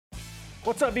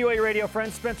What's up, BYU Radio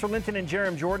friends? Spencer Linton and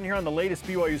Jarom Jordan here on the latest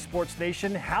BYU Sports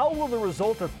Nation. How will the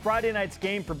result of Friday night's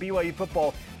game for BYU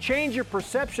football change your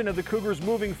perception of the Cougars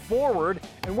moving forward?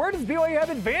 And where does BYU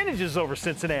have advantages over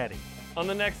Cincinnati? On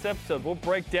the next episode, we'll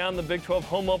break down the Big 12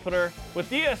 home opener with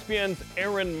ESPN's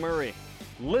Aaron Murray.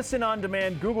 Listen on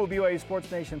demand, Google BYU Sports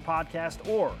Nation podcast,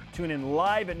 or tune in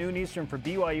live at noon Eastern for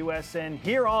BYUSN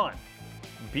here on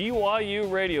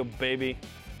BYU Radio, baby.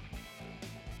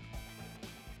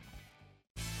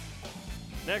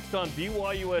 Next on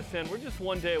BYUSN, we're just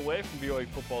one day away from BYU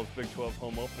football's Big 12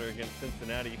 home opener against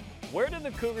Cincinnati. Where do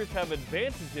the Cougars have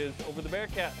advantages over the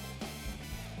Bearcats?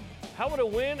 How would a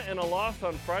win and a loss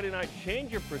on Friday night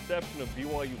change your perception of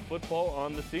BYU football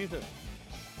on the season?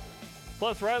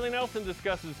 Plus, Riley Nelson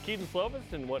discusses Keaton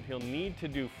Slovis and what he'll need to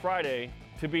do Friday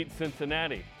to beat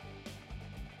Cincinnati.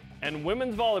 And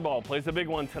women's volleyball plays a big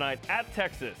one tonight at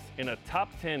Texas in a top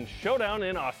 10 showdown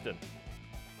in Austin.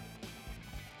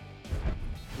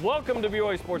 Welcome to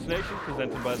BYU Sports Nation,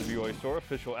 presented by the BYU Store,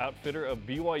 official outfitter of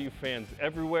BYU fans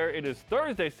everywhere. It is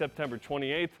Thursday, September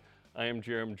 28th. I am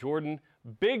Jarom Jordan.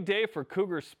 Big day for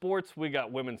Cougar sports. We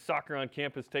got women's soccer on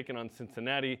campus taking on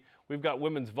Cincinnati. We've got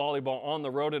women's volleyball on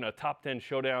the road in a top 10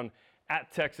 showdown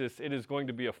at Texas. It is going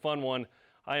to be a fun one.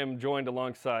 I am joined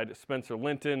alongside Spencer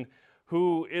Linton,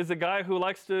 who is a guy who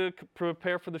likes to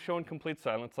prepare for the show in complete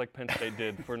silence like Penn State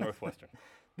did for Northwestern.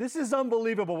 This is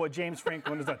unbelievable what James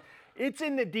Franklin has done. It's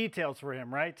in the details for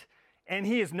him, right? And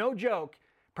he is no joke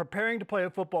preparing to play a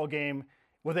football game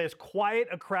with as quiet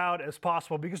a crowd as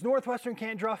possible because Northwestern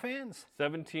can't draw fans.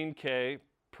 $17K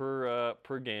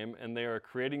per game, and they are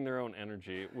creating their own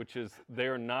energy, which is they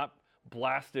are not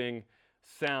blasting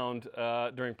sound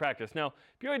during practice. Now,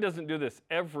 BYU doesn't do this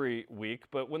every week,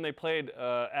 but when they played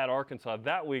at Arkansas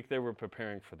that week, they were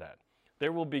preparing for that.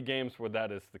 There will be games where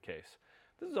that is the case.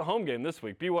 This is a home game this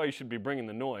week. BYU should be bringing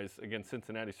the noise against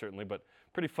Cincinnati, certainly, but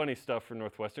pretty funny stuff for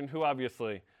Northwestern, who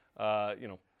obviously,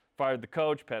 fired the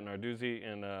coach, Pat Narduzzi,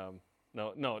 and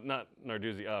not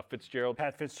Narduzzi, Fitzgerald.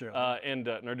 Pat Fitzgerald. And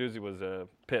Narduzzi was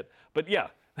Pitt. But yeah,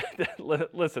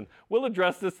 listen, we'll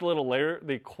address this a little later.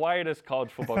 The quietest college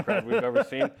football crowd we've ever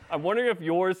seen. I'm wondering if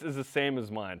yours is the same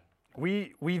as mine.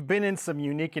 We've been in some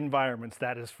unique environments,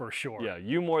 that is for sure. Yeah,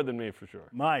 you more than me for sure.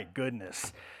 My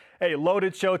goodness. Hey,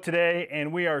 loaded show today,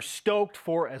 and we are stoked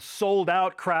for a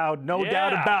sold-out crowd, no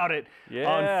doubt about it,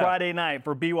 on Friday night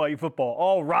for BYU football.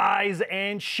 All rise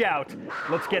and shout.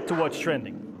 Let's get to what's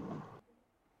trending.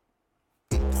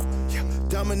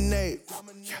 Dominate,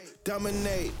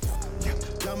 dominate,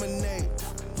 dominate,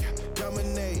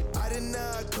 dominate. I did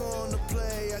not come to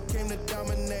play, I came to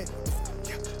dominate,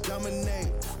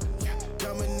 dominate,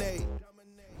 dominate.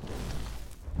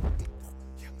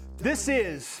 This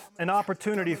is an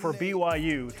opportunity for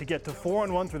BYU to get to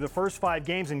 4-1 through the first 5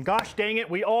 games, and gosh dang it,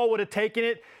 we all would have taken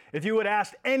it if you had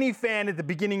asked any fan at the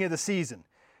beginning of the season.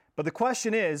 But the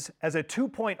question is, as a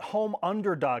 2-point home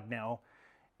underdog now,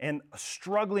 and a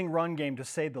struggling run game to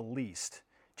say the least,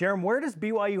 Jarom, where does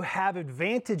BYU have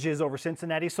advantages over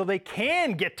Cincinnati so they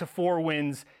can get to 4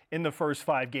 wins in the first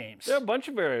 5 games? There are a bunch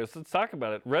of areas. Let's talk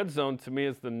about it. Red zone, to me,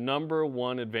 is the number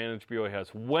one advantage BYU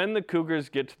has. When the Cougars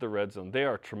get to the red zone, they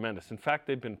are tremendous. In fact,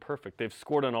 they've been perfect. They've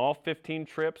scored on all 15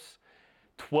 trips.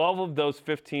 12 of those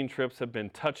 15 trips have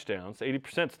been touchdowns.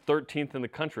 80% is 13th in the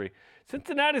country.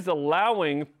 Cincinnati's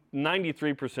allowing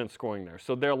 93% scoring there.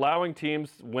 So they're allowing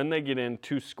teams, when they get in,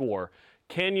 to score.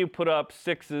 Can you put up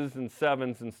 6s and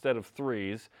 7s instead of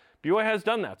 3s? BYU has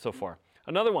done that so far.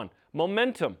 Another one,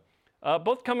 momentum.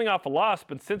 Both coming off a loss,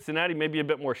 but Cincinnati may be a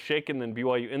bit more shaken than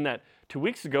BYU in that 2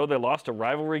 weeks ago they lost a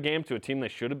rivalry game to a team they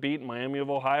should have beat, Miami of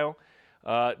Ohio.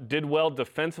 Did well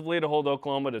defensively to hold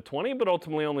Oklahoma to 20, but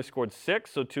ultimately only scored 6,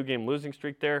 so 2-game losing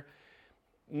streak there.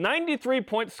 93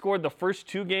 points scored the first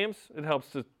 2 games. It helps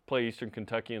to play Eastern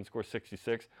Kentucky and score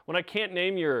 66. When I can't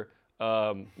name your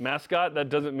mascot, that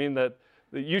doesn't mean that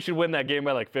you should win that game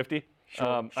by like 50.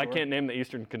 Sure. I can't name the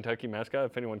Eastern Kentucky mascot.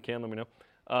 If anyone can, let me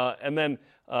know. And then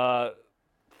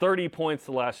 30 points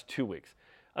the last 2 weeks.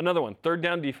 Another one, third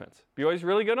down defense. BYU's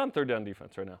really good on third down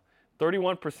defense right now.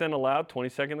 31% allowed,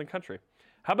 22nd in the country.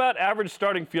 How about average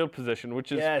starting field position,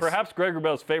 which is perhaps Greg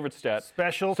Wrubell's favorite stat.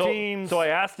 Special teams. So I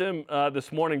asked him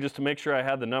this morning just to make sure I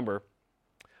had the number.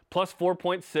 Plus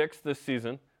 4.6 this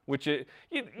season, which you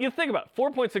think about,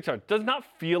 4.6 yards does not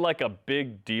feel like a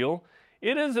big deal.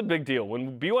 It is a big deal.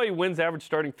 When BYU wins average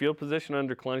starting field position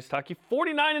under Kalani Sitake,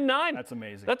 49-9. That's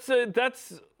amazing.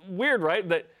 That's weird, right?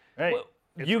 That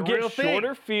you get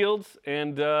shorter fields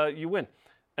and you win.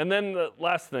 And then the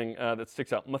last thing that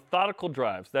sticks out, methodical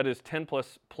drives, that is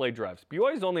 10-plus play drives.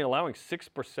 BYU is only allowing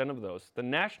 6% of those. The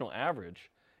national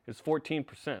average is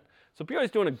 14%. So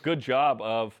BYU's doing a good job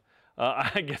of,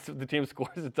 I guess if the team scores,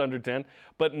 it's under 10,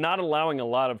 but not allowing a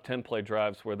lot of 10-play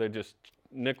drives where they're just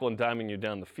nickel and diming you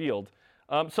down the field.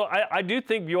 So I do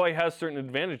think BYU has certain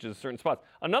advantages in certain spots.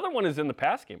 Another one is in the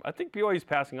pass game. I think BYU's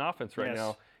passing offense right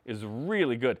now is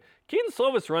really good. Keaton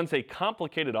Slovis runs a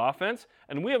complicated offense,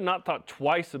 and we have not thought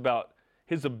twice about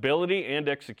his ability and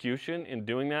execution in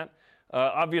doing that.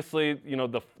 Obviously, you know,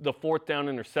 the fourth down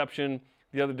interception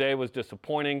the other day was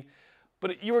disappointing,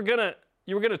 but you were gonna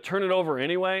turn it over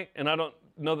anyway, and I don't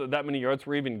know that many yards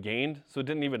were even gained, so it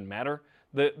didn't even matter.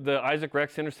 The Isaac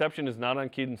Rex interception is not on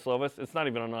Keaton Slovis. It's not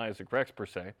even on Isaac Rex per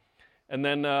se. And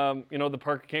then you know, the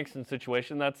Parker Kingston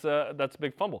situation, that's a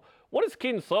big fumble. What has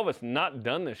Keaton Slovis not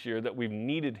done this year that we've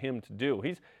needed him to do?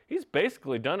 He's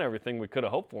basically done everything we could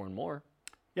have hoped for and more.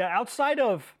 Yeah, outside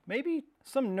of maybe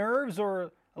some nerves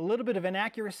or a little bit of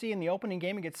inaccuracy in the opening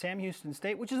game against Sam Houston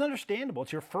State, which is understandable.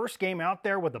 It's your first game out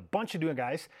there with a bunch of new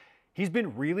guys. He's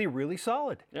been really, really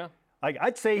solid. Yeah. Like,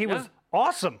 I'd say he was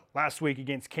awesome last week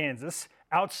against Kansas,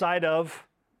 outside of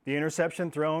the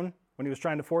interception thrown when he was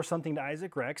trying to force something to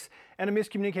Isaac Rex and a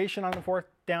miscommunication on the fourth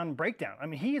down breakdown. I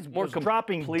mean, he was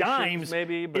dropping dimes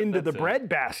into the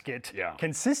breadbasket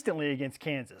consistently against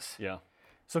Kansas. Yeah.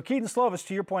 So Keaton Slovis,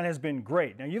 to your point, has been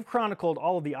great. Now, you've chronicled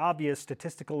all of the obvious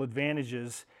statistical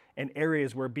advantages and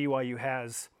areas where BYU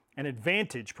has an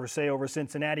advantage, per se, over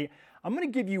Cincinnati. I'm going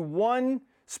to give you one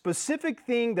specific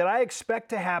thing that I expect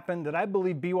to happen that I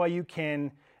believe BYU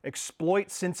can exploit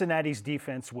Cincinnati's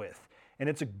defense with. And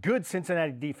it's a good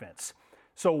Cincinnati defense.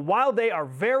 So while they are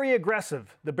very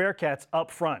aggressive, the Bearcats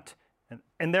up front,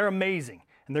 and they're amazing,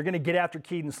 and they're going to get after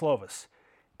Keaton Slovis,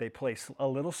 they play a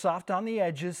little soft on the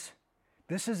edges.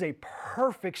 This is a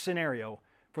perfect scenario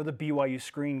for the BYU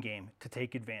screen game to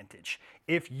take advantage.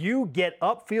 If you get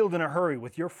upfield in a hurry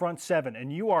with your front seven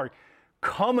and you are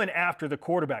coming after the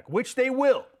quarterback, which they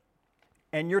will,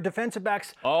 and your defensive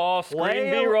backs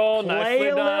screen B-roll, nicely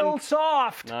done. Play a little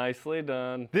soft. Nicely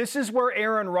done. This is where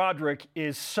Aaron Roderick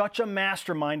is such a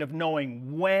mastermind of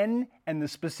knowing when and the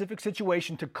specific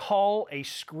situation to call a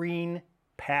screen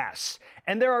pass.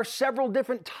 And there are several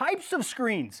different types of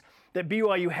screens that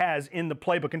BYU has in the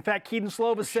playbook. In fact, Keaton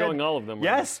Slovis said— showing all of them.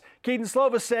 Yes, Keaton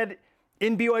Slovis said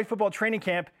in BYU football training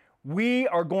camp, we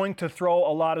are going to throw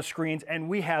a lot of screens, and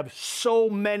we have so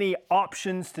many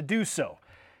options to do so.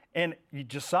 And you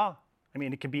just saw, I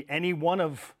mean, it can be any one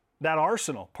of that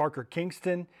arsenal. Parker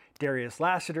Kingston, Darius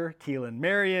Lassiter, Keelan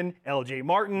Marion, L.J.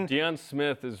 Martin. Deion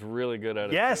Smith is really good at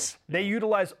it. Yes, they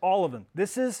utilize all of them.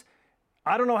 This is,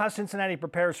 I don't know how Cincinnati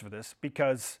prepares for this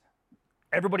because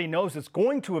everybody knows it's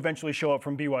going to eventually show up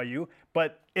from BYU,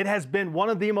 but it has been one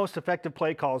of the most effective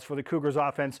play calls for the Cougars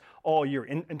offense all year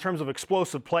in terms of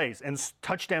explosive plays and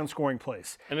touchdown scoring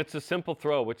plays. And it's a simple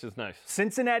throw, which is nice.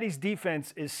 Cincinnati's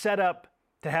defense is set up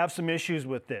to have some issues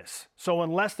with this. So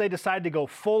unless they decide to go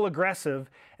full aggressive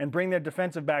and bring their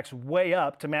defensive backs way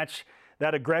up to match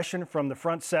that aggression from the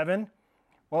front seven,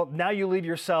 well, now you leave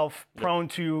yourself prone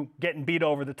to getting beat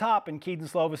over the top, and Keaton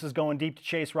Slovis is going deep to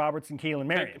Chase Roberts and Keelan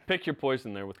Marion. Pick your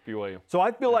poison there with BYU. So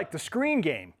I feel like the screen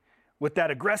game with that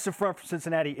aggressive front from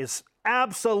Cincinnati is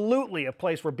absolutely a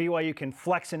place where BYU can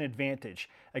flex an advantage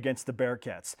against the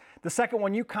Bearcats. The second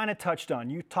one you kind of touched on,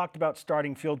 you talked about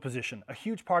starting field position. A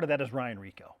huge part of that is Ryan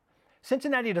Rico.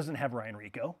 Cincinnati doesn't have Ryan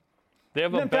Rico. They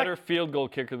have a better field goal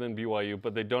kicker than BYU,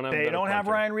 but they don't have a better They don't have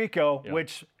punter. Ryan Rico,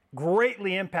 which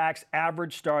greatly impacts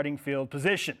average starting field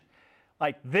position.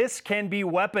 Like, this can be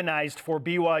weaponized for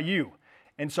BYU.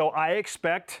 And so I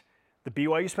expect the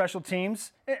BYU special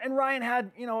teams, and Ryan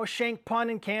had, a shank punt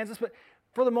in Kansas, but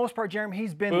for the most part, Jarom,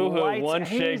 he's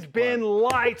been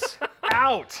lights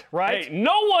out, right? Hey,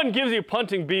 no one gives you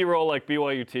punting B-roll like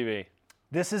BYU TV.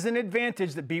 This is an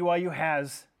advantage that BYU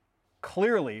has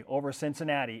clearly over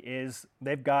Cincinnati, is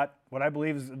they've got what I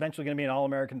believe is eventually going to be an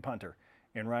All-American punter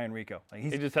in Ryan Rico. Like,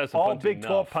 he just has some all Big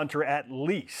 12 punter at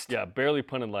least. Yeah, barely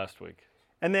punted last week.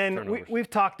 And then we've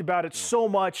talked about it so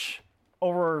much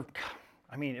over,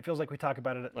 I mean, it feels like we talk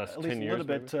about it at least a little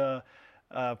bit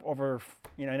over,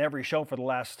 in every show for the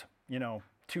last,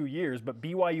 2 years. But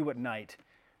BYU at night,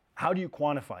 how do you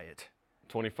quantify it?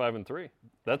 25-3.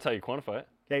 That's how you quantify it.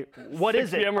 Okay, what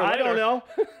is it? I don't know.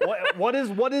 what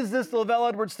is this Lavelle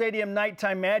Edwards Stadium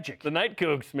nighttime magic? The Night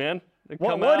Cougs, man.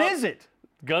 What is it?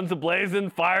 Guns a-blazing,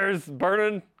 fires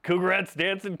burning, Cougarettes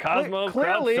dancing, Cosmo,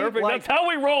 clearly, crowd surfing. That's how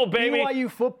we roll, baby.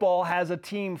 BYU football has a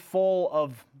team full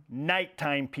of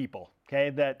nighttime people,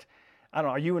 okay, that, I don't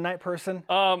know, are you a night person?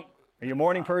 Are you a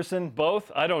morning person?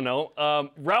 Both. I don't know.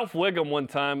 Ralph Wiggum one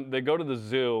time, they go to the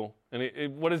zoo,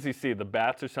 And what does he see? The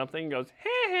bats or something? He goes,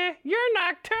 hey, you're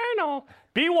nocturnal.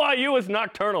 BYU is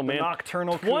nocturnal, man. The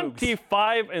nocturnal Cougs.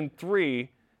 25-3,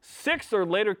 6 or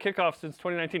later kickoffs since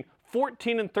 2019.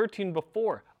 14-13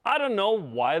 before. I don't know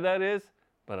why that is,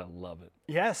 but I love it.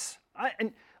 Yes.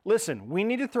 And listen, we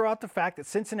need to throw out the fact that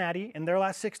Cincinnati, in their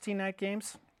last 16 night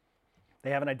games,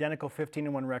 they have an identical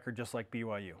 15-1 record just like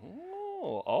BYU.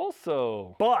 Oh,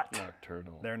 also but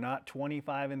nocturnal. They're not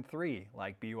 25-3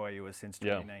 like BYU is since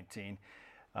 2019.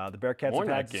 The Bearcats have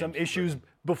had some issues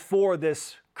before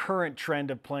this current trend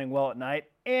of playing well at night.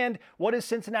 And what is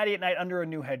Cincinnati at night under a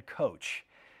new head coach?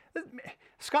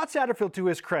 Scott Satterfield, to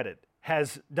his credit,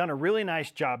 has done a really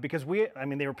nice job because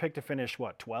they were picked to finish,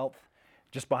 12th?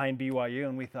 Just behind BYU,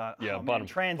 and we thought,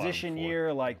 transition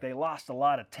year, like they lost a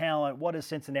lot of talent. What is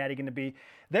Cincinnati going to be?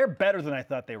 They're better than I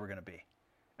thought they were going to be,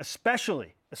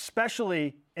 especially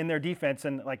in their defense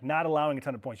and like not allowing a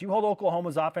ton of points. You hold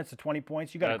Oklahoma's offense to 20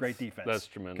 points, you got a great defense. That's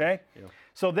tremendous. Okay, yeah.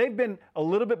 So they've been a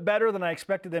little bit better than I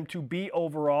expected them to be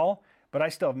overall, but I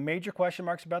still have major question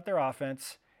marks about their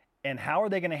offense. And how are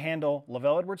they going to handle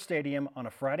LaVell Edwards Stadium on a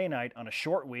Friday night on a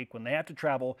short week when they have to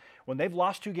travel, when they've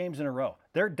lost 2 games in a row?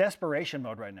 They're desperation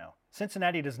mode right now.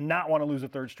 Cincinnati does not want to lose a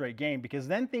 3rd straight game because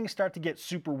then things start to get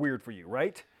super weird for you,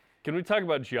 right? Can we talk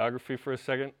about geography for a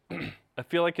second? I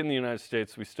feel like in the United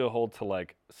States, we still hold to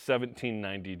like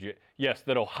 1790. Yes,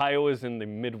 that Ohio is in the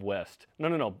Midwest.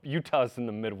 No. Utah's in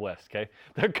the Midwest, okay?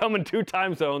 They're coming 2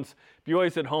 time zones.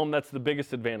 BYU's at home. That's the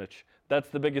biggest advantage.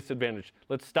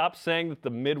 Let's stop saying that the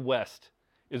Midwest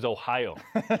is Ohio.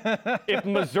 If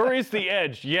Missouri's the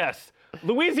edge, yes.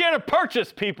 Louisiana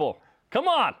Purchase, people. Come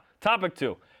on. Topic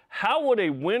 2. How would a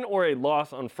win or a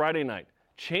loss on Friday night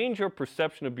change your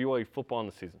perception of BYU football in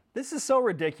the season? This is so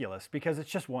ridiculous because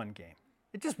it's just one game.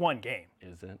 It's just one game.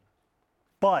 Is it?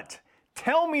 But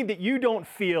tell me that you don't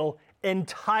feel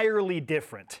entirely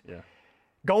different. Yeah.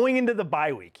 Going into the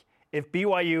bye week, if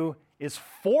BYU is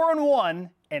 4-1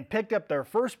 and picked up their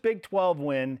first Big 12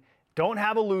 win, don't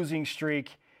have a losing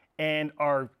streak, and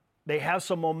they have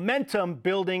some momentum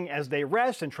building as they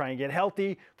rest and try and get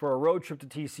healthy for a road trip to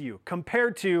TCU,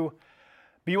 compared to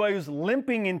BYU's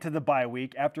limping into the bye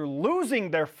week after losing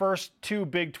their first 2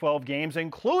 Big 12 games,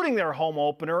 including their home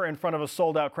opener in front of a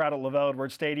sold-out crowd at LaVell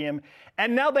Edwards Stadium.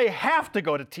 And now they have to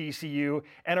go to TCU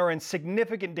and are in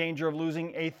significant danger of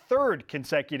losing a 3rd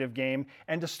consecutive game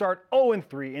and to start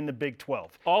 0-3 in the Big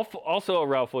 12. Also a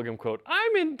Ralph Wiggum quote,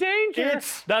 I'm in danger.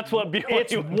 That's what BYU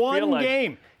It's would one feel like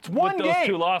game. It's one with game. those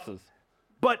 2 losses.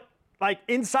 But like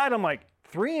inside, I'm like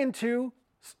 3-2.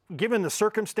 Given the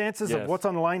circumstances of what's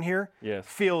on the line here,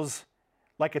 feels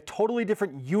like a totally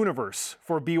different universe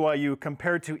for BYU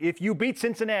compared to if you beat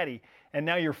Cincinnati and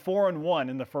now you're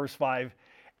 4-1 in the first 5.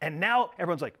 And now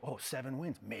everyone's like, 7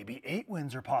 wins, maybe 8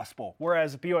 wins are possible.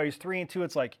 Whereas if BYU's 3-2,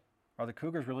 it's like, are the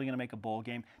Cougars really going to make a bowl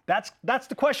game? That's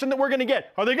the question that we're going to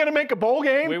get. Are they going to make a bowl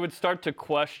game? We would start to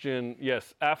question,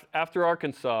 after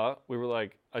Arkansas,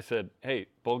 I said, hey,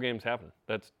 bowl game's happening.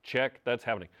 That's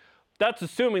happening. That's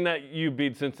assuming that you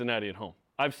beat Cincinnati at home.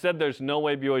 I've said there's no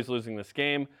way BYU's losing this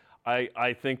game.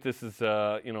 I think this is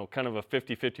kind of a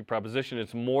 50-50 proposition.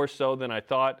 It's more so than I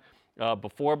thought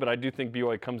before, but I do think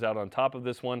BYU comes out on top of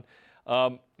this one.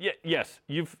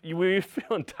 We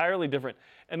feel entirely different,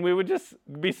 and we would just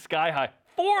be sky high.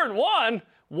 4-1.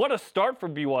 What a start for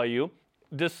BYU,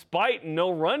 despite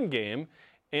no run game.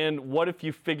 And what if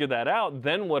you figure that out?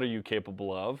 Then what are you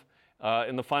capable of?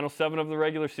 In the final 7 of the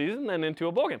regular season, then into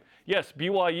a bowl game. Yes,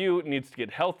 BYU needs to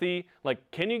get healthy.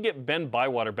 Can you get Ben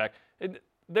Bywater back?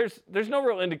 There's no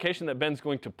real indication that Ben's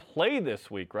going to play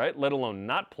this week, right? Let alone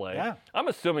not play. Yeah. I'm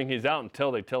assuming he's out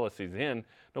until they tell us he's in.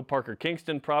 No Parker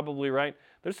Kingston probably, right?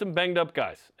 There's some banged up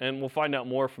guys, and we'll find out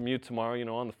more from you tomorrow,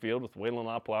 on the field with Waylon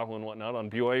Apalahu and whatnot on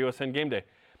BYUSN Game Day.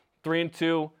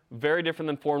 3-2, very different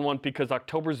than 4-1 because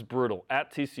October's brutal.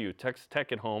 At TCU, Texas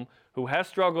Tech at home, who has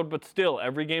struggled, but still,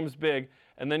 every game's big.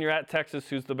 And then you're at Texas,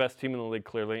 who's the best team in the league,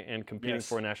 clearly, and competing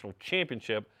for a national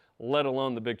championship, let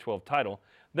alone the Big 12 title.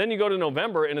 Then you go to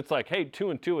November, and it's like, hey,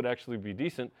 2-2 would actually be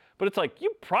decent. But it's like,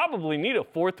 you probably need a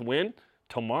 4th win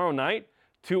tomorrow night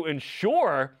to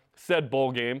ensure said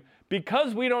bowl game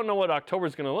because we don't know what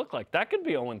October's going to look like. That could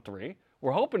be 0-3.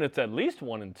 We're hoping it's at least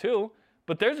 1-2.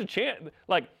 But there's a chance,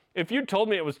 if you told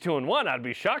me it was 2-1, I'd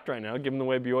be shocked right now, given the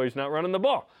way BYU's not running the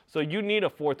ball. So you need a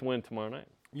 4th win tomorrow night.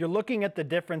 You're looking at the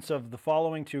difference of the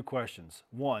following 2 questions.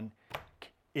 1,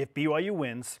 if BYU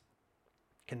wins,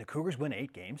 can the Cougars win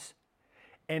 8 games?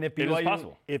 And if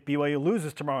BYU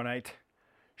loses tomorrow night,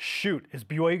 is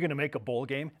BYU going to make a bowl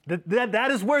game?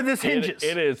 That is where this hinges.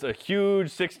 It is a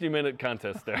huge 60-minute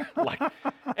contest there.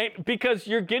 Because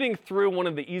you're getting through one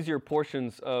of the easier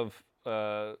portions of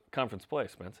conference play,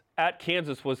 Spence. At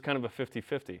Kansas was kind of a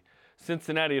 50-50.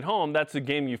 Cincinnati at home, that's a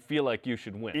game you feel like you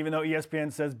should win. Even though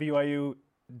ESPN says BYU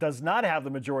does not have the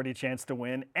majority chance to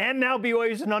win, and now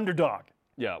BYU's an underdog.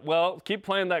 Yeah, well, keep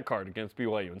playing that card against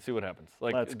BYU and see what happens.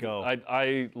 Let's go.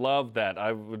 I love that.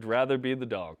 I would rather be the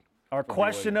dog. Our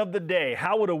question of the day,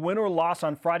 how would a win or loss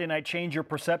on Friday night change your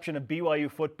perception of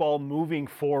BYU football moving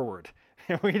forward?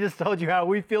 We just told you how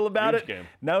we feel about Huge it. game.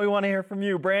 Now we want to hear from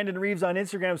you. Brandon Reeves on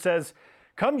Instagram says,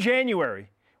 come January,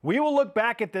 we will look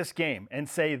back at this game and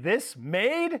say this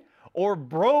made or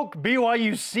broke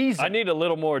BYU's season. I need a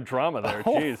little more drama there.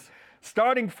 Jeez.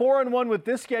 Starting 4-1 with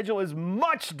this schedule is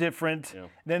much different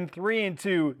than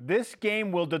 3-2. This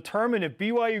game will determine if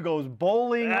BYU goes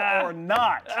bowling or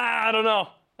not. I don't know.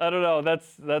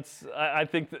 I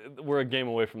think we're a game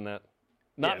away from that.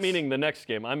 Not meaning the next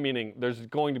game. I'm meaning there's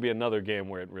going to be another game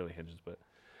where it really hinges.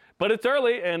 But it's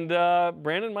early, and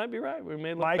Brandon might be right. We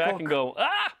may look back and go,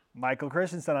 Michael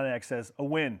Christensen on X says, a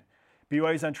win.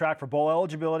 BYU's on track for bowl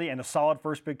eligibility and a solid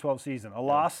first Big 12 season. A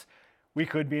loss, we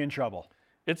could be in trouble.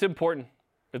 It's important.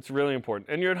 It's really important.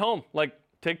 And you're at home. Like,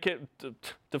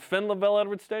 defend LaVell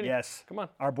Edwards Stadium. Yes. Come on.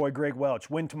 Our boy Greg Welch.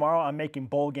 Win tomorrow, I'm making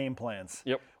bowl game plans.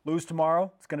 Yep. Lose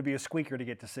tomorrow, it's going to be a squeaker to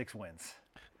get to 6 wins.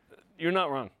 You're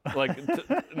not wrong. Like,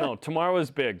 no, tomorrow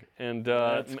is big. And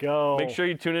let's go. Make sure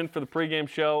you tune in for the pregame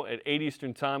show at 8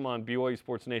 Eastern time on BYU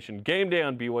Sports Nation. Game day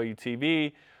on BYU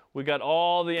TV. We got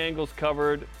all the angles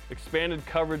covered. Expanded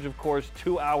coverage, of course,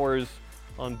 2 hours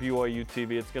on BYU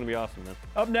TV. It's going to be awesome, man.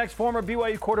 Up next, former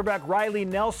BYU quarterback Riley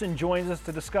Nelson joins us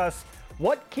to discuss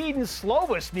what Keaton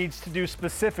Slovis needs to do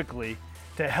specifically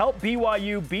to help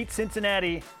BYU beat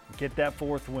Cincinnati and get that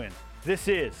 4th win. This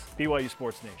is BYU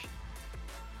Sports Nation.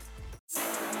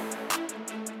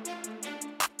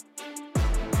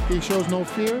 He shows no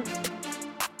fear.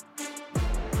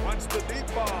 Wants the deep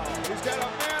ball. He's got a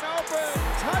man open.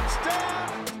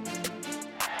 Touchdown!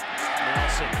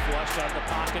 Nelson flushed out the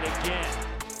pocket again.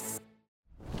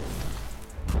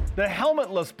 The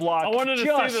helmetless block I wanted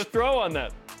to see the throw on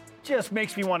that. Just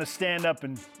makes me want to stand up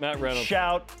and Matt Reynolds.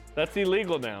 shout. That's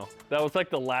illegal now. That was like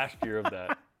the last year of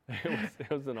that. It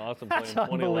was an awesome play in That's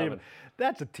 2011. unbelievable.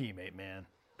 That's a teammate, man.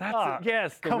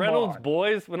 Yes, the come Reynolds on.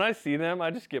 boys, when I see them,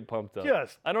 I just get pumped up.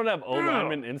 Just- I don't have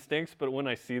O-lineman instincts, but when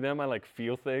I see them, I like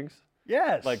feel things.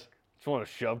 Yes. Like, just want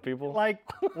to shove people. like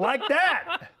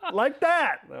that. Like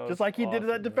that. was Just like he did to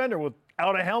that awesome, defender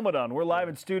without a helmet on. We're live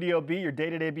in Studio B, your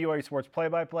day-to-day BYU Sports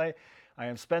play-by-play. I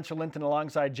am Spencer Linton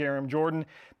alongside Jarom Jordan.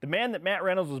 The man that Matt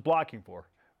Reynolds was blocking for,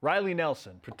 Riley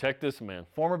Nelson, Protect this man.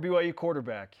 former BYU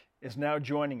quarterback, is now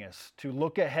joining us to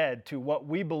look ahead to what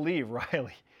we believe,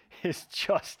 Riley, is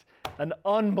just an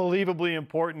unbelievably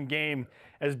important game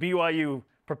as BYU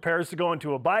prepares to go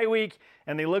into a bye week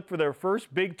and they look for their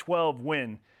first Big 12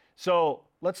 win. So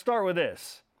let's start with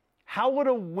this. How would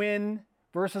a win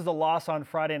versus a loss on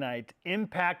Friday night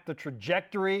impact the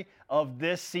trajectory of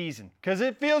this season? Because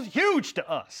it feels huge to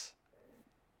us.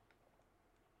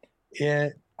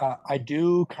 I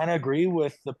do kind of agree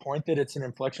with the point that it's an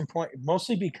inflection point,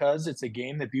 mostly because it's a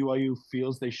game that BYU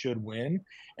feels they should win.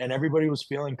 And everybody was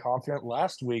feeling confident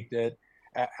last week that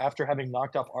after having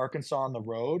knocked off Arkansas on the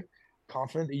road,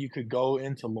 confident that you could go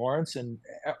into Lawrence. And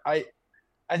I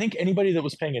think anybody that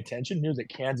was paying attention knew that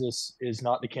Kansas is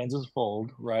not the Kansas fold,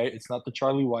 right? It's not the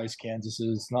Charlie Weiss Kansas.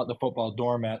 It's not the football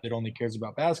doormat that only cares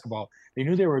about basketball. They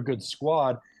knew they were a good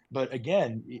squad. But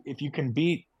again, if you can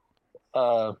beat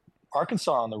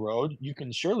Arkansas on the road, you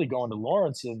can surely go into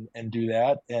Lawrence and do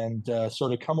that and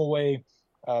sort of come away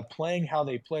playing how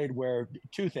they played, where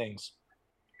 2 things.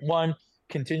 One,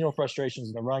 continual frustrations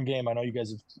in the run game. I know you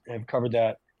guys have covered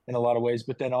that in a lot of ways,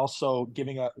 but then also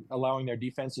allowing their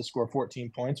defense to score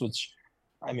 14 points, which,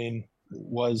 I mean,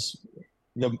 was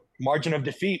the margin of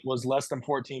defeat was less than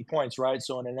 14 points, right?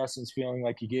 So in essence, feeling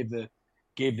like you gave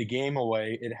the game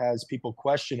away, it has people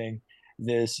questioning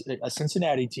a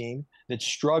Cincinnati team that's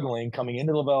struggling coming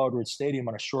into LaVell Edwards Stadium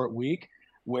on a short week,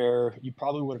 where you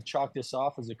probably would have chalked this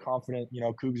off as a confident,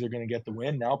 Cougs are going to get the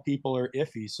win. Now people are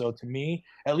iffy. So to me,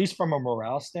 at least from a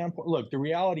morale standpoint, look, the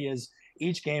reality is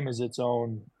each game is its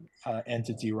own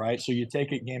entity, right? So you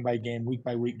take it game by game, week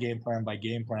by week, game plan by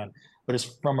game plan. But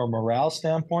it's from a morale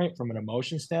standpoint, from an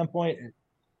emotion standpoint,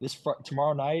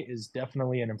 tomorrow night is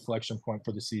definitely an inflection point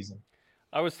for the season.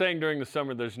 I was saying during the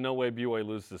summer, there's no way BYU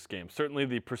loses this game. Certainly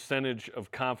the percentage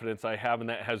of confidence I have in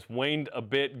that has waned a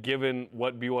bit given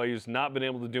what BYU's not been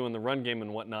able to do in the run game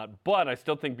and whatnot, but I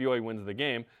still think BYU wins the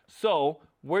game. So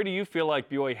where do you feel like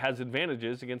BYU has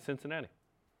advantages against Cincinnati?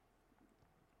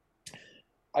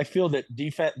 I feel that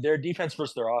their defense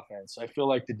versus their offense. I feel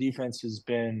like the defense has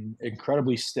been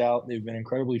incredibly stout. They've been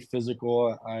incredibly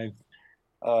physical.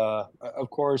 Of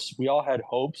course, we all had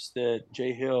hopes that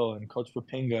Jay Hill and Coach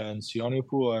Papinga and Sione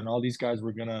Pua and all these guys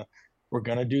were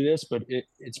gonna do this, but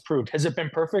it's proved. Has it been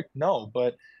perfect? No,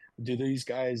 but do these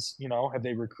guys, have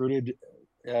they recruited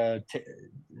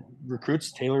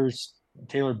recruits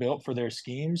tailor built for their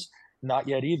schemes? Not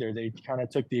yet either. They kind of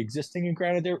took the existing, and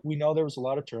granted, we know there was a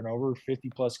lot of turnover,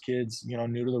 50 plus kids,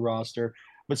 new to the roster,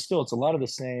 but still, it's a lot of the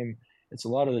same. It's a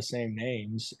lot of the same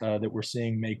names that we're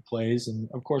seeing make plays, and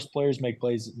of course, players make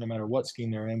plays no matter what scheme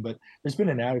they're in. But there's been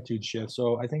an attitude shift,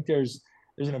 so I think there's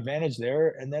an advantage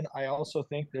there, and then I also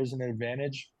think there's an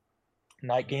advantage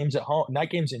night games at home, night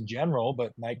games in general,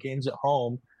 but night games at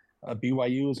home.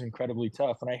 BYU is incredibly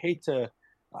tough, and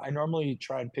I normally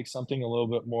try and pick something a little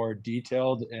bit more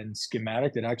detailed and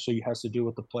schematic that actually has to do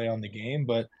with the play on the game.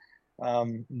 But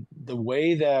the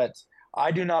way that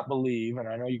I do not believe, and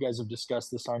I know you guys have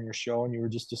discussed this on your show and you were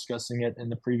just discussing it in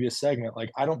the previous segment, like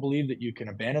I don't believe that you can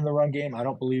abandon the run game. I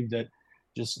don't believe that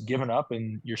just giving up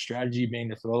and your strategy being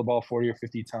to throw the ball 40 or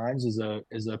 50 times is a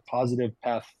positive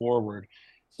path forward.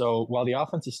 So while the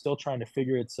offense is still trying to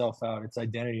figure itself out, its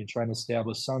identity, and trying to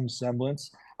establish some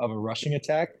semblance of a rushing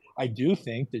attack, I do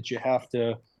think that you have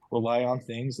to rely on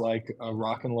things like a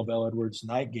Rock and LaVell Edwards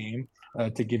night game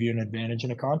to give you an advantage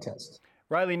in a contest.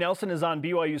 Riley Nelson is on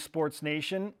BYU Sports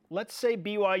Nation. Let's say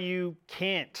BYU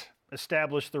can't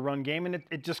establish the run game, and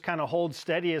it just kind of holds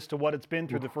steady as to what it's been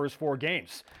through the first 4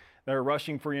 games. They're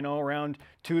rushing for, around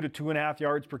 2 to 2.5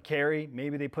 yards per carry.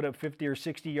 Maybe they put up 50 or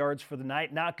 60 yards for the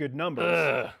night. Not good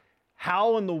numbers.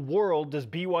 How in the world does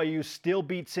BYU still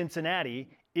beat Cincinnati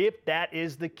if that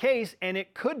is the case? And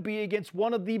it could be against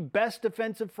one of the best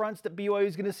defensive fronts that BYU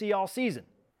is going to see all season.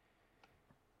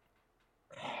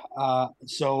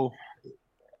 So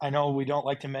I know we don't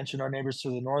like to mention our neighbors to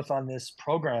the north on this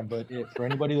program, but for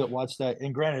anybody that watched that,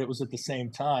 and granted it was at the same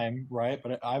time, right?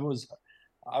 But I was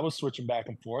switching back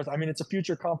and forth. I mean, it's a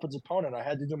future conference opponent. I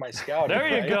had to do my scouting.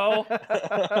 There you go.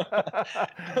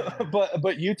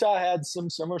 But Utah had some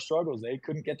similar struggles. They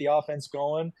couldn't get the offense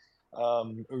going,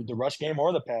 the rush game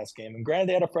or the pass game. And granted,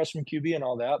 they had a freshman QB and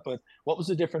all that. But what was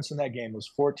the difference in that game? It was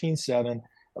 14-7.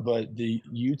 But the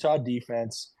Utah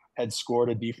defense had scored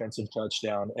a defensive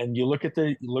touchdown. And you look at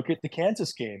the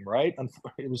Kansas game, right?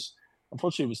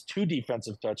 Unfortunately, it was 2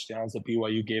 defensive touchdowns that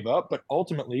BYU gave up, but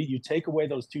ultimately you take away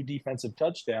those 2 defensive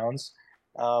touchdowns,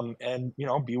 and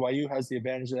BYU has the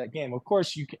advantage of that game. Of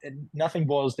course, nothing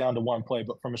boils down to one play,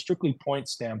 but from a strictly point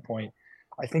standpoint,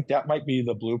 I think that might be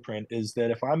the blueprint. Is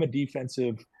that if I'm a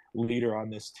defensive leader on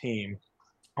this team,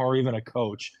 or even a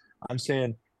coach, I'm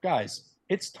saying, guys,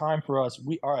 it's time for us.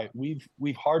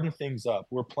 We've hardened things up.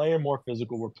 We're playing more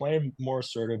physical. We're playing more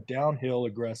assertive, downhill,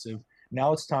 aggressive.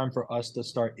 Now it's time for us to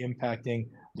start impacting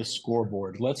the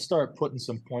scoreboard. Let's start putting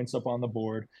some points up on the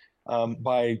board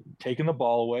by taking the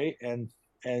ball away and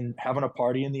having a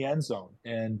party in the end zone.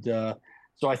 And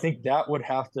so I think that would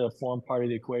have to form part of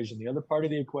the equation. The other part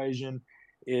of the equation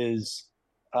is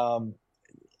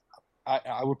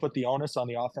I would put the onus on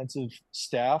the offensive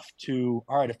staff to,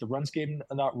 all right, if the run scheme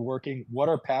is not working, what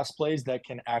are pass plays that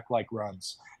can act like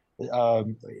runs?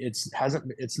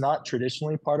 It's not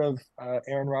traditionally part of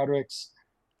Aaron Roderick's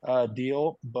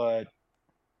deal, but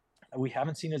we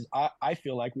haven't seen I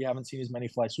feel like we haven't seen as many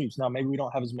fly sweeps. Now, maybe we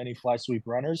don't have as many fly sweep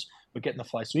runners, but getting the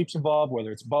fly sweeps involved,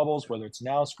 whether it's bubbles, whether it's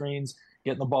now screens,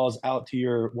 getting the balls out to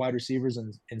your wide receivers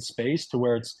in space to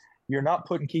where you're not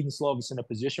putting Keaton Slovis in a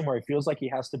position where he feels like he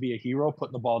has to be a hero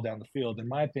putting the ball down the field. In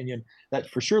my opinion, that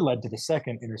for sure led to the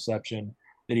second interception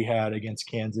that he had against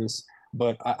Kansas.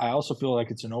 But I also feel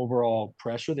like it's an overall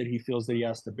pressure that he feels that he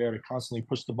has to bear to constantly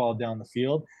push the ball down the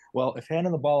field. Well, if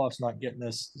handing the ball off's not getting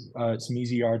us some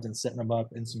easy yards and setting them up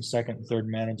in some second and third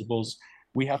manageables,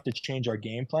 we have to change our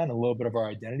game plan, a little bit of our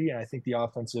identity. And I think the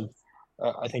offensive,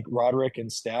 I think Roderick and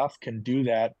staff can do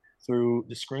that through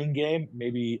the screen game,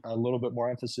 maybe a little bit more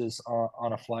emphasis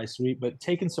on a fly sweep, but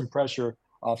taking some pressure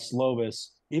off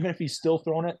Slovis. Even if he's still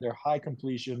throwing it, they're high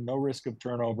completion, no risk of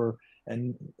turnover,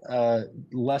 and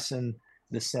lessen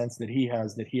the sense that he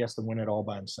has to win it all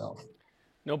by himself.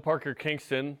 No Parker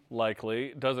Kingston,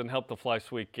 likely. Doesn't help the fly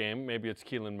sweep game. Maybe it's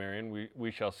Keelan Marion. We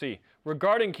shall see.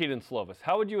 Regarding Keaton Slovis,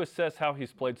 how would you assess how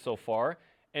he's played so far?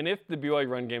 And if the BYU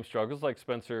run game struggles, like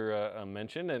Spencer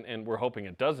mentioned, and we're hoping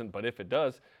it doesn't, but if it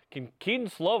does, can Keaton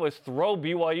Slovis throw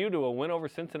BYU to a win over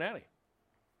Cincinnati?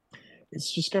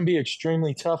 It's just going to be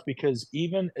extremely tough because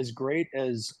even as great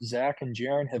as Zach and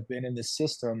Jaron have been in this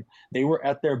system, they were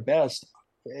at their best,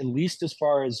 at least as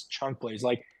far as chunk plays.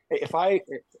 Like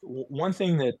one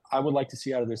thing that I would like to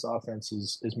see out of this offense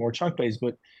is more chunk plays,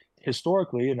 but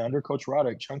historically, and under Coach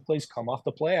Roddick, chunk plays come off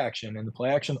the play action, and the play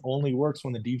action only works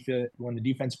when the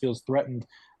defense feels threatened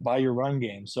by your run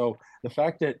game. So the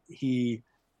fact that he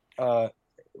I'm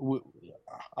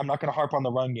not going to harp on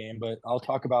the run game, but I'll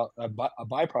talk about a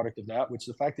byproduct of that, which is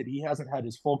the fact that he hasn't had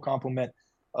his full complement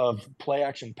of play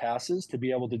action passes to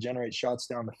be able to generate shots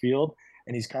down the field.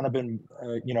 And he's kind of been,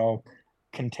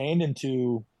 contained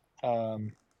into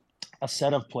a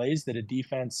set of plays that a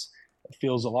defense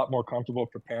feels a lot more comfortable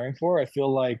preparing for. I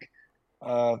feel like,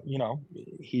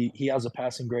 he has a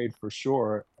passing grade for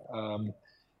sure.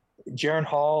 Jaron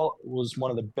Hall was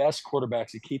one of the best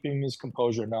quarterbacks at keeping his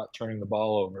composure and not turning the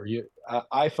ball over.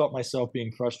 I felt myself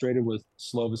being frustrated with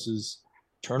Slovis's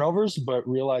turnovers, but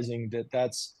realizing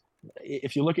that's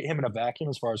if you look at him in a vacuum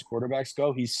as far as quarterbacks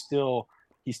go, he still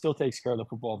takes care of the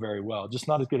football very well. Just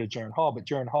not as good as Jaron Hall, but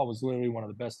Jaron Hall was literally one of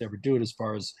the best to ever do it as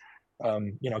far as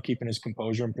keeping his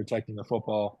composure and protecting the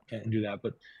football and do that.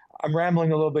 But I'm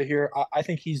rambling a little bit here. I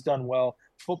think he's done well.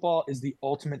 Football is the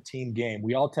ultimate team game.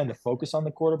 We all tend to focus on the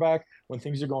quarterback. When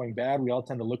things are going bad, we all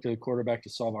tend to look to the quarterback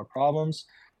to solve our problems.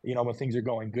 When things are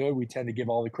going good, we tend to give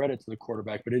all the credit to the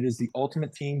quarterback. But it is the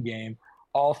ultimate team game,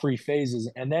 all three phases.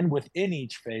 And then within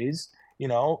each phase,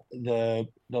 the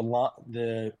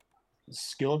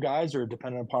skill guys are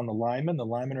dependent upon the linemen. The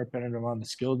linemen are dependent upon the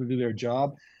skill to do their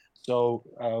job. So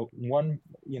one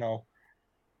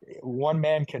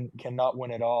man cannot win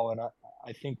it all, and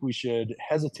I think we should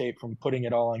hesitate from putting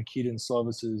it all on Keaton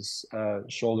Slovis's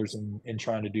shoulders in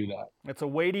trying to do that. It's a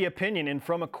weighty opinion, and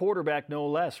from a quarterback no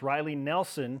less. Riley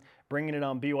Nelson bringing it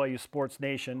on BYU Sports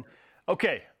Nation.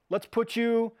 Okay, let's put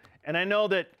you, and I know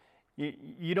that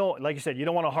you don't, like you said, you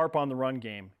don't want to harp on the run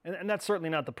game, and that's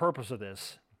certainly not the purpose of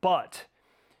this, but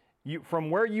from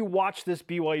where you watch this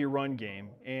BYU run game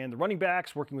and the running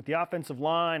backs working with the offensive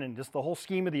line and just the whole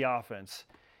scheme of the offense,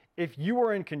 if you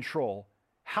were in control,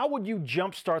 how would you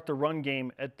jumpstart the run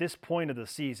game at this point of the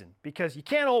season? Because you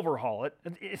can't overhaul it.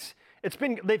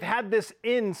 They've had this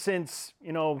in since,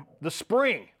 the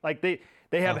spring. Like they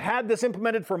have had this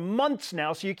implemented for months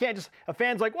now, so you can't just, a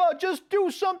fan's like, well, just do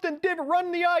something different,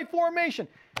 run the I formation.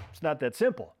 It's not that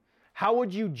simple. How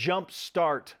would you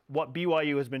jumpstart what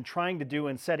BYU has been trying to do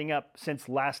and setting up since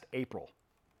last April?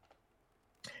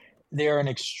 They're an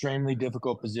extremely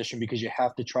difficult position because you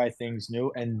have to try things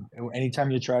new. And anytime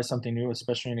you try something new,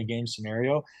 especially in a game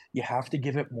scenario, you have to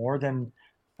give it more than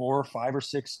 4 or 5 or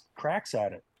 6 cracks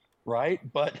at it, right?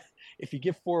 But if you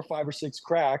give 4 or 5 or 6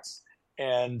 cracks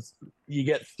and you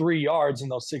get 3 yards in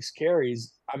those 6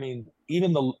 carries, I mean,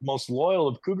 even the most loyal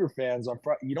of Cougar fans on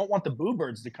Friday, you don't want the Boo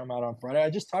Birds to come out on Friday. I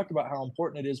just talked about how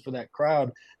important it is for that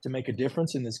crowd to make a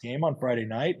difference in this game on Friday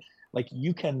night. Like,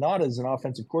 you cannot, as an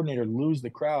offensive coordinator, lose the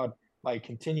crowd by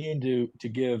continuing to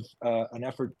give an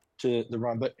effort to the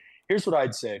run. But here's what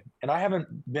I'd say, and I haven't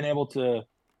been able to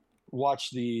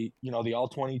watch the all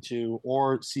 22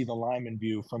 or see the lineman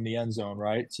view from the end zone,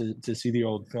 right, to see the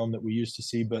old film that we used to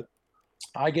see. But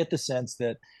I get the sense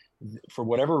that for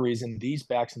whatever reason, these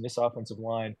backs in this offensive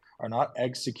line are not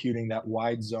executing that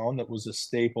wide zone that was a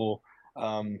staple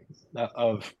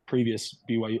of previous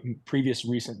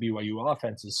recent BYU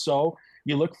offenses. So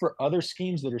you look for other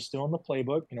schemes that are still in the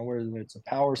playbook, whether it's a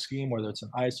power scheme, whether it's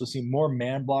an ISO scheme, more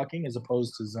man blocking as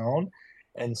opposed to zone,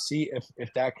 and see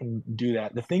if that can do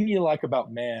that. The thing you like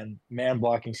about man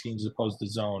blocking schemes as opposed to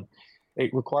zone,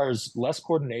 it requires less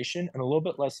coordination and a little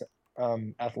bit less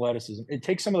athleticism. It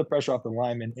takes some of the pressure off the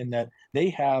linemen in that they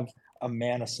have a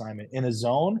man assignment. In a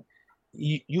zone,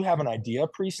 you have an idea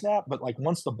pre-snap, but like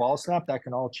once the ball snap, that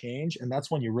can all change, and that's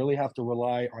when you really have to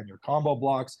rely on your combo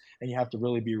blocks and you have to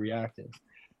really be reactive.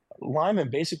 Linemen,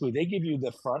 basically, they give you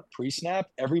the front pre-snap,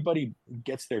 everybody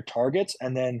gets their targets,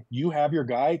 and then you have your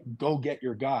guy, go get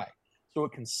your guy. So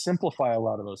it can simplify a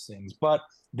lot of those things. But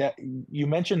that you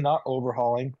mentioned not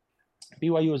overhauling.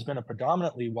 BYU has been a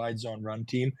predominantly wide zone run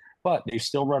team, but they've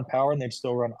still run power and they've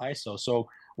still run ISO. So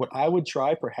what I would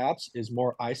try perhaps is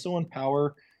more ISO and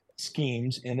power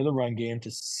schemes into the run game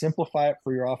to simplify it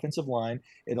for your offensive line.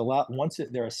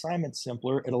 Their assignment's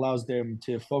simpler, it allows them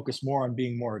to focus more on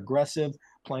being more aggressive,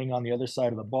 playing on the other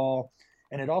side of the ball.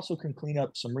 And it also can clean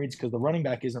up some reads because the running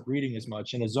back isn't reading as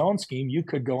much. In a zone scheme, you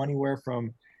could go anywhere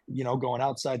from, going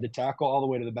outside the tackle all the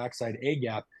way to the backside A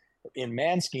gap. In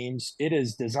man schemes, it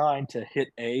is designed to hit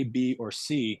A, B, or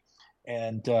C.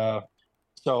 And if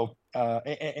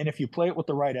you play it with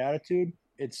the right attitude,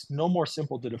 it's no more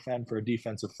simple to defend for a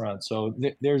defensive front. So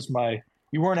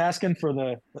you weren't asking for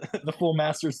the full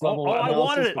master's level. I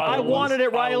wanted it. I wanted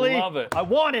it, Riley. I love it. I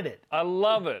wanted it. I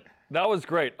love it. That was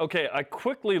great. Okay, I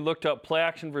quickly looked up play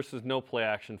action versus no play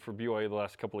action for BYU the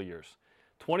last couple of years.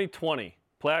 2020,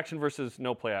 Play action versus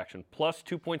no play action. Plus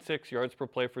 2.6 yards per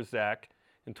play for Zach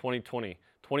in 2020.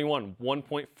 21,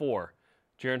 1.4.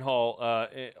 Jaron Hall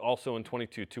also in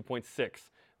 22, 2.6.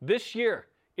 This year,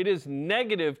 it is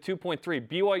negative 2.3.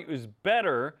 BYU is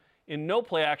better in no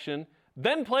play action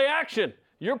than play action.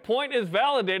 Your point is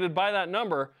validated by that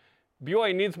number.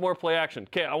 BYU needs more play action.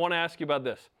 Okay, I want to ask you about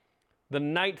this. The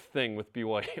night thing with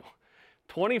BYU.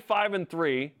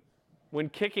 25-3 when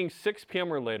kicking 6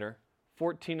 p.m. or later,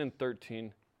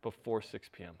 14-13 before 6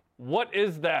 p.m. What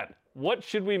is that? What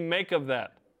should we make of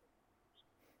that?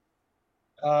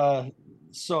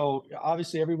 So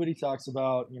obviously everybody talks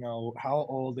about, how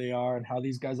old they are and how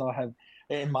these guys all have,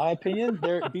 in my opinion,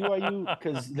 they're BYU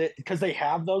because they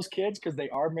have those kids, because they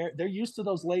are married. They're used to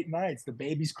those late nights. The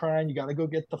baby's crying. You got to go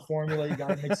get the formula. You got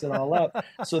to mix it all up.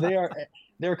 So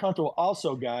they're comfortable.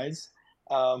 Also, guys,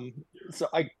 so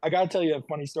I got to tell you a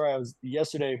funny story.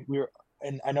 Yesterday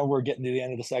and I know we're getting to the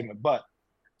end of the segment, but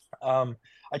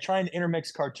I try and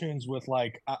intermix cartoons with,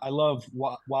 I love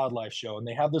wildlife show, and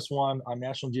they have this one on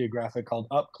National Geographic called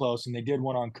Up Close, and they did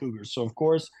one on cougars. So of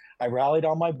course I rallied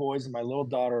all my boys and my little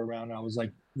daughter around, and I was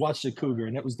like, watch the cougar.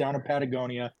 And it was down in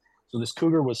Patagonia. So this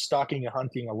cougar was stalking and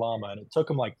hunting a llama, and it took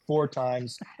him 4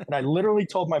 times. And I literally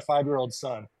told my 5-year-old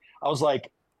son, I was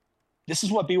like, this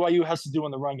is what BYU has to do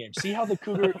in the run game. See how the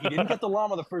cougar, he didn't get the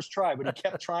llama the first try, but he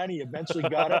kept trying. He eventually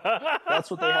got it.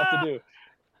 That's what they have to do.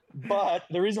 But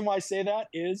the reason why I say that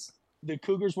is the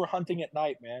Cougars were hunting at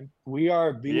night, man. We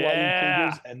are BYU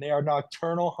Cougars, and they are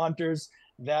nocturnal hunters.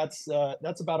 That's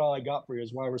about all I got for you,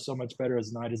 is why we're so much better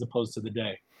as night as opposed to the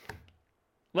day.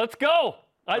 Let's go.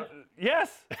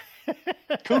 Yes.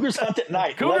 Cougars hunt at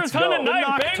night. Cougars hunt at night,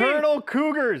 Nocturnal baby.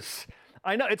 Cougars.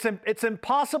 I know it's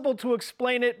impossible to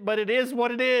explain it, but it is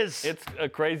what it is. It's a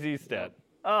crazy stat.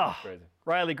 Oh, crazy.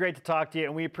 Riley, great to talk to you,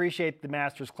 and we appreciate the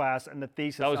master's class and the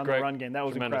thesis on the run game. That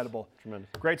was incredible.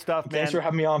 Tremendous. Great stuff, man. Thanks for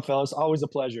having me on, fellas. Always a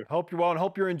pleasure. Hope you're well, and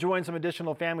hope you're enjoying some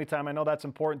additional family time. I know that's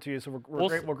important to you, so we're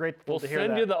grateful to hear that. We'll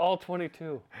send you the all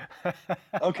 22.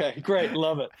 Okay, great.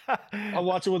 Love it. I'll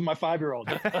watch it with my 5-year-old.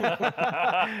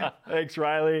 Thanks,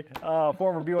 Riley.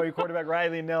 Former BYU quarterback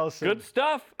Riley Nelson. Good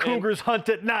stuff. Cougars hunt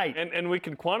at night. And we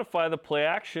can quantify the play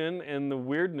action and the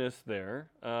weirdness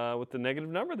there with the negative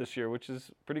number this year, which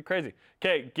is pretty crazy.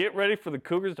 Okay, get ready for the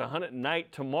Cougars to hunt at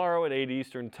night tomorrow at 8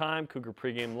 Eastern Time. Cougar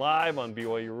pregame live on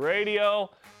BYU Radio.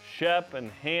 Shep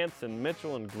and Hans and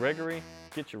Mitchell and Gregory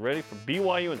get you ready for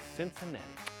BYU and Cincinnati.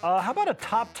 How about a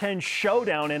top 10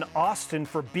 showdown in Austin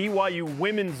for BYU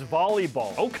women's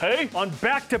volleyball? Okay. On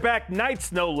back-to-back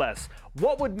nights, no less.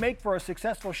 What would make for a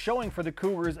successful showing for the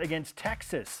Cougars against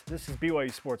Texas? This is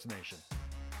BYU Sports Nation.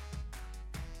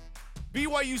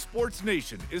 BYU Sports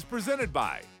Nation is presented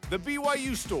by the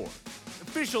BYU Store,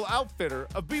 official outfitter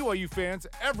of BYU fans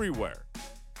everywhere.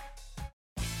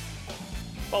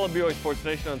 Follow BYU Sports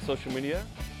Nation on social media,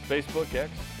 Facebook,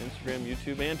 X, Instagram,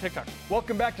 YouTube, and TikTok.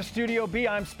 Welcome back to Studio B.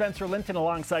 I'm Spencer Linton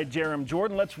alongside Jarom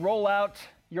Jordan. Let's roll out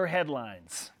your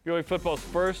headlines. BYU football's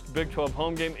first Big 12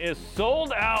 home game is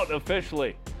sold out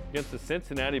officially against the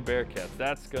Cincinnati Bearcats.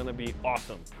 That's going to be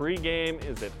awesome. Pre-game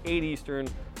is at 8 Eastern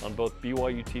on both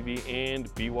BYU TV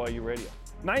and BYU Radio.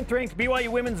 9th-ranked BYU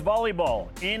women's volleyball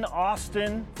in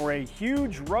Austin for a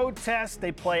huge road test.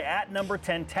 They play at number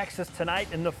 10 Texas tonight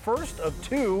in the first of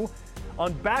 2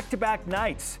 on back-to-back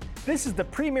nights. This is the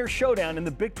premier showdown in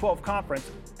the Big 12 Conference,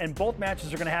 and both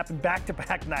matches are going to happen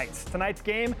back-to-back nights. Tonight's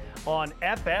game on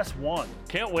FS1.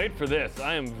 Can't wait for this.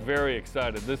 I am very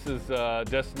excited. This is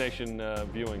destination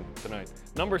viewing tonight.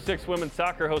 Number 6 women's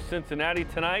soccer hosts Cincinnati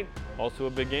tonight. Also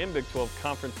a big game, Big 12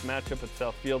 Conference matchup at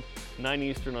Southfield, 9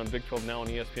 Eastern on Big 12 Now on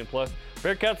ESPN+.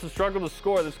 Bearcats have struggled to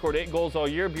score. They've scored 8 goals all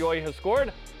year. BYU has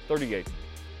scored 38.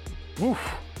 Woof.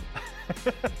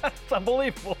 That's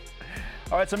unbelievable.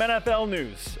 All right, some NFL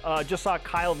news. Just saw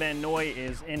Kyle Van Noy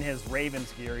is in his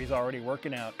Ravens gear. He's already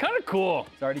working out. Kind of cool.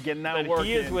 He's already getting that work in.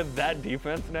 He is with that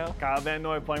defense now. Kyle Van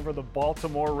Noy playing for the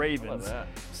Baltimore Ravens. How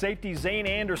about that? Safety Zane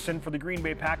Anderson for the Green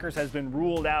Bay Packers has been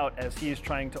ruled out as he is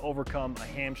trying to overcome a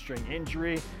hamstring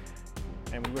injury.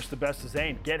 And we wish the best to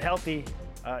Zane. Get healthy.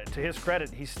 To his credit,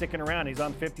 he's sticking around. He's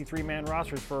on 53-man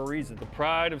rosters for a reason. The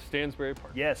pride of Stansbury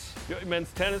Park. Yes.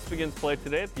 Men's tennis begins play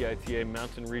today at the ITA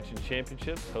Mountain Region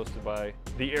Championships, hosted by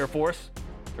the Air Force.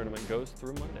 Tournament goes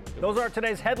through Monday. Those are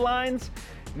today's headlines.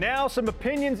 Now some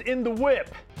opinions in the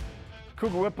whip.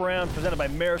 Cougar Whip Around presented by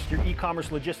Maersk, your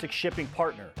e-commerce logistics shipping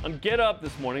partner. On Get Up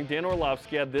this morning, Dan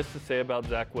Orlovsky had this to say about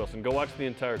Zach Wilson. Go watch the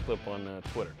entire clip on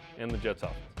Twitter and the Jets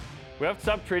offense. We have to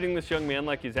stop treating this young man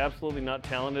like he's absolutely not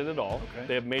talented at all. Okay.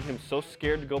 They have made him so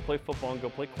scared to go play football and go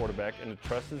play quarterback and to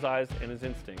trust his eyes and his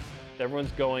instincts.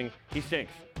 Everyone's going, he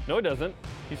stinks. No, he doesn't.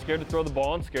 He's scared to throw the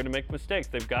ball and scared to make mistakes.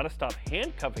 They've got to stop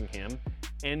handcuffing him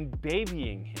and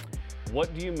babying him.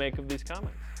 What do you make of these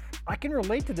comments? I can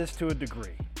relate to this to a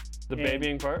degree. The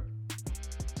babying part?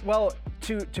 Well,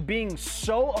 to being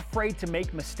so afraid to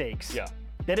make mistakes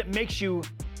that it makes you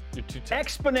You're too tough.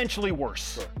 exponentially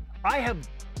worse. Sure. I have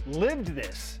lived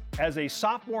this as a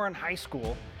sophomore in high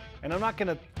school, and I'm not going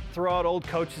to throw out old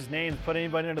coaches' names, put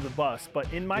anybody under the bus,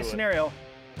 but in my scenario,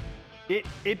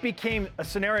 it became a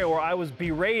scenario where I was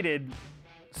berated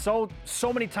so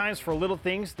many times for little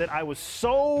things that I was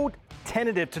so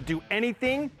tentative to do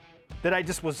anything that I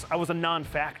was a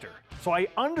non-factor. So I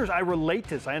relate to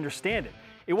this, I understand it.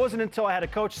 It wasn't until I had a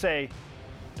coach say,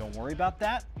 don't worry about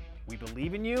that, we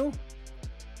believe in you,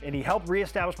 and he helped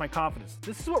reestablish my confidence.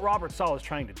 This is what Robert Saleh is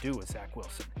trying to do with Zach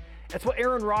Wilson. That's what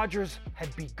Aaron Rodgers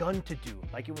had begun to do.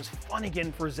 Like, it was fun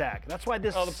again for Zach. That's why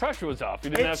this... Oh, the pressure was off. You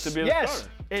didn't have to be the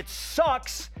starter. It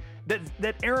sucks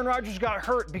that Aaron Rodgers got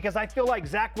hurt because I feel like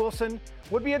Zach Wilson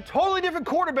would be a totally different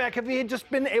quarterback if he had just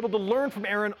been able to learn from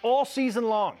Aaron all season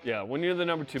long. Yeah, when you're the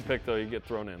number 2 pick, though, you get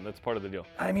thrown in. That's part of the deal.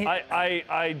 I mean...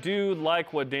 I do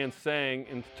like what Dan's saying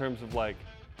in terms of, like,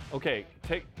 okay,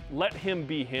 let him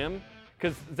be him.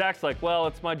 Because Zach's like, well,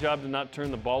 it's my job to not turn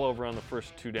the ball over on the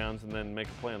first 2 downs and then make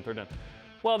a play on 3rd down.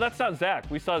 Well, that's not Zach.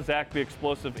 We saw Zach be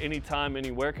explosive anytime,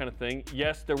 anywhere kind of thing.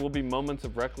 Yes, there will be moments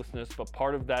of recklessness, but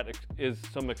part of that is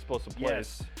some explosive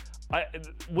plays. Yes.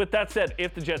 With that said,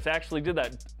 if the Jets actually did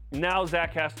that, now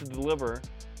Zach has to deliver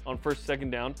on 1st,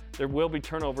 2nd down. There will be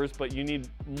turnovers, but you need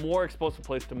more explosive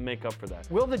plays to make up for that.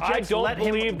 Will the Jets I don't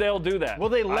believe they'll do that. Will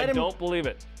they let him? I don't believe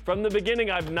it. From the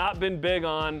beginning, I've not been big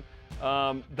on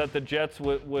that the Jets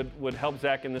would help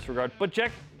Zach in this regard. But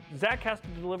Zach has to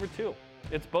deliver too.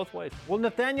 It's both ways. Will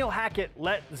Nathaniel Hackett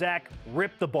let Zach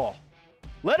rip the ball?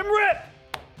 Let him rip!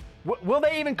 Will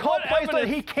they even call plays that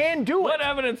he can do it? What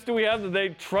evidence do we have that they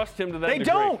trust him to that degree? They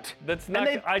don't. That's not.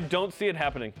 I don't see it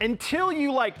happening. Until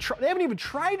you they haven't even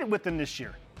tried it with him this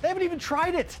year. They haven't even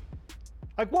tried it.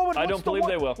 Like, I don't believe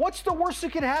they will. What's the worst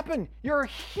that could happen? You're a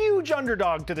huge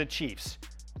underdog to the Chiefs.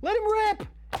 Let him rip.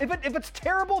 If it's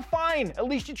terrible, fine. At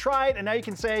least you tried, and now you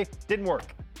can say didn't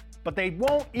work. But they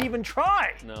won't even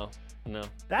try. No.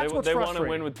 That's what's they frustrating. want to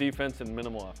win with defense and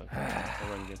minimal offense.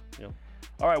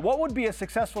 All right, what would be a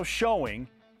successful showing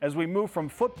as we move from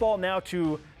football now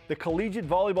to the collegiate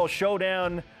volleyball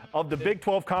showdown of the Big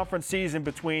 12 conference season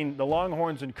between the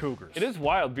Longhorns and Cougars? It is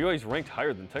wild. BYU's ranked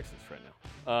higher than Texas right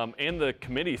now. And the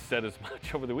committee said as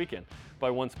much over the weekend by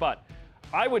 1 spot.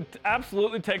 I would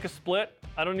absolutely take a split.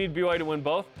 I don't need BYU to win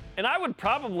both. And I would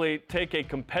probably take a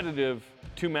competitive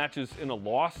 2 matches in a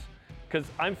loss, because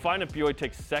I'm fine if BYU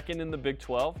takes 2nd in the Big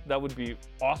 12. That would be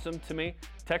awesome to me.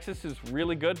 Texas is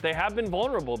really good. They have been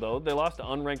vulnerable, though. They lost to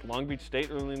unranked Long Beach State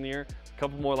early in the year. A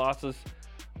couple more losses.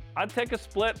 I'd take a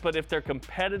split, but if they're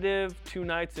competitive 2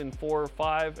 nights in 4 or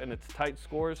 5 and it's tight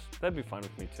scores, that'd be fine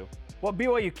with me, too. What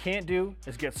BYU can't do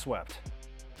is get swept.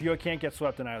 BYU can't get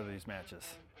swept in either of these matches.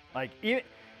 Like,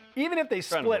 even if they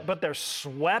split, but they're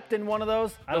swept in one of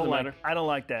those, I don't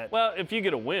like that. Well, if you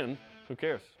get a win, who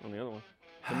cares on the other one?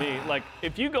 To me, like,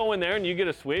 if you go in there and you get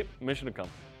a sweep, mission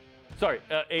accomplished. Sorry,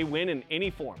 a win in any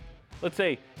form. Let's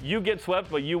say you get swept,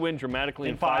 but you win dramatically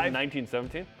in 5,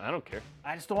 19-17. I don't care.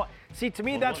 I just don't want. See, to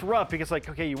me, that's rough because, like,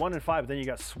 okay, you won in 5, but then you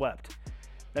got swept.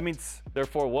 That means.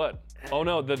 Therefore, what? Oh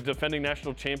no, the defending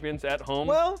national champions at home.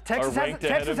 Well, Texas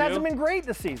hasn't been great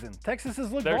this season. Texas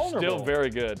has looked vulnerable. They're still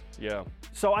very good. Yeah.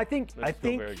 So I think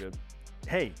very good.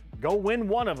 Hey, go win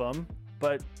one of them,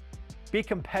 but be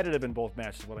competitive in both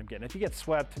matches. Is what I'm getting. If you get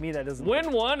swept, to me that doesn't.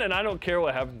 Win one, and I don't care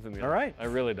what happens in the other. All right. I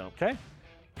really don't. Okay.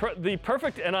 The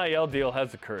perfect NIL deal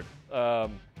has occurred.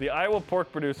 The Iowa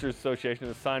Pork Producers Association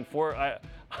has signed 4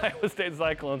 Iowa State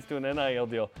Cyclones to an NIL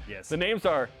deal. Yes. The names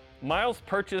are Miles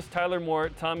Purchase, Tyler Moore,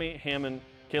 Tommy Hammond,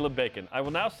 Caleb Bacon. I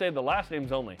will now say the last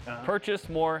names only. Purchase,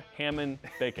 Moore, Hammond,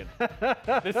 Bacon.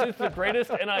 This is the greatest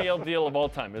NIL deal of all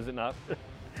time, is it not?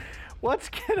 What's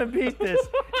gonna beat this?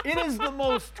 It is the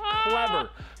most clever.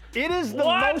 It is the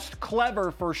most clever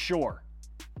for sure.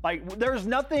 Like, there's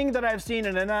nothing that I've seen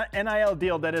in an NIL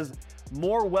deal that is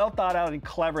more well thought out and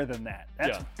clever than that.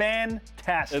 That's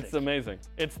fantastic. It's amazing.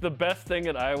 It's the best thing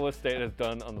that Iowa State has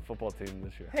done on the football team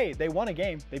this year. Hey, they won a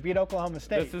game. They beat Oklahoma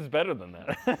State. This is better than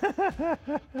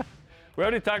that. We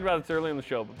already talked about this early in the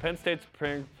show, but Penn State's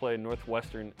preparing to play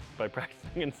Northwestern by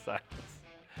practicing in silence.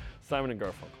 Simon and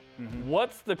Garfunkel. Mm-hmm.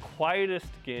 What's the quietest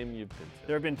game you've been to?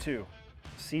 There have been 2.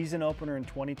 Season opener in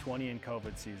 2020 and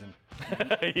COVID season.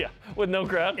 Yeah, with no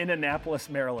crowd? In Annapolis,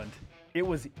 Maryland. It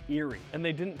was eerie. And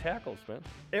they didn't tackle, man.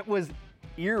 It was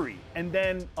eerie. And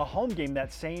then a home game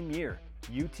that same year,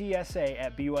 UTSA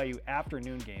at BYU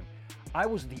afternoon game. I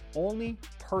was the only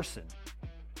person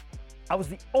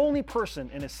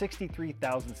in a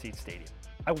 63,000 seat stadium.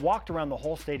 I walked around the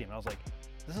whole stadium. I was like,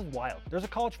 this is wild. There's a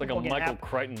college football game. Like a Michael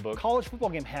Crichton book. College football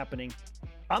game happening.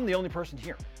 I'm the only person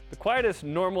here. The quietest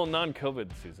normal non-COVID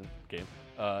season game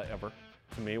ever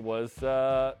to me was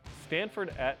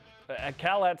Stanford at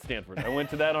Cal at Stanford. I went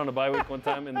to that on a bye week one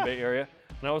time in the Bay Area,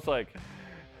 and I was like,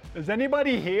 is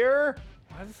anybody here?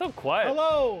 why is it so quiet?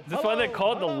 Hello. Is this why they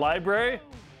call it the library?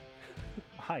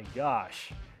 My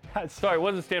gosh. Sorry, it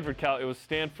wasn't Stanford Cal. It was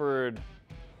Stanford.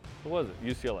 What was it?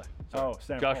 UCLA. Oh,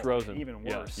 Stanford. Josh Rosen. Even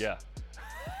worse. Yeah.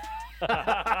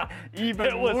 Even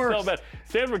it was worse. so bad.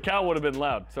 Stanford Cal would have been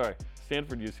loud. Sorry.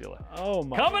 Stanford UCLA. Oh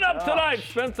my Coming up gosh. tonight,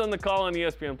 Spence on the call on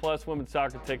ESPN Plus. Women's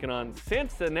soccer taking on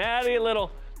Cincinnati. Little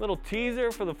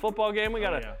teaser for the football game. We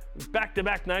got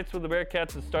back-to-back nights with the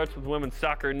Bearcats. It starts with women's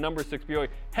soccer. Number 6 BYU.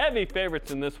 Heavy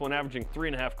favorites in this one, averaging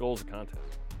 3.5 goals a contest.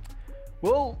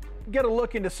 We'll get a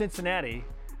look into Cincinnati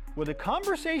with a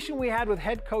conversation we had with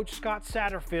head coach Scott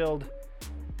Satterfield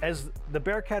as the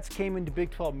Bearcats came into Big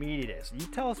 12 Media Days. You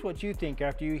tell us what you think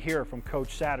after you hear from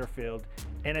Coach Satterfield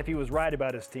and if he was right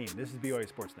about his team. This is BYU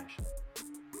Sports Nation.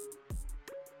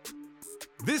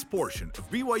 This portion of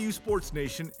BYU Sports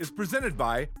Nation is presented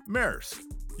by Maersk,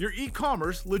 your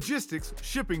e-commerce logistics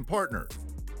shipping partner.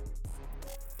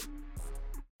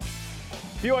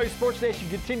 BYU Sports Nation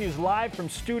continues live from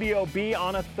Studio B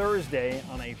on a Thursday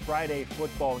on a Friday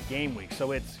football game week.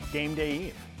 So it's game day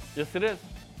eve. Yes, it is.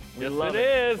 We Yes, love it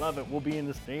is. Love it. We'll be in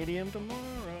the stadium tomorrow.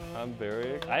 I am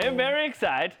very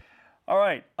excited. All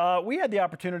right. We had the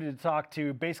opportunity to talk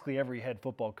to basically every head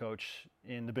football coach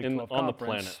in the Big 12 on the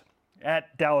Conference planet.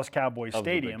 at Dallas Cowboys Of the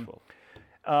Big Stadium.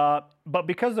 12. But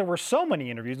because there were so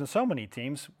many interviews and so many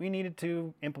teams, we needed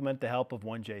to implement the help of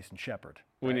one Jason Shepard.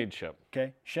 We need Shep.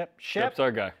 Okay, Shep Shep's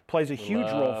our guy. plays a huge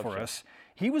role love for Shep. us.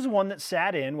 He was the one that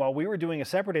sat in while we were doing a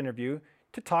separate interview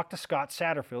to talk to Scott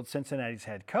Satterfield, Cincinnati's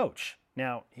head coach.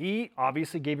 Now, he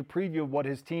obviously gave a preview of what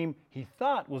his team he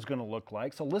thought was going to look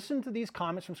like. So listen to these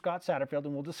comments from Scott Satterfield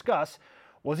and we'll discuss,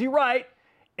 was he right,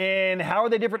 and how are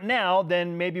they different now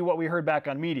than maybe what we heard back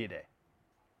on Media Day?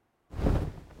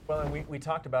 Well, and we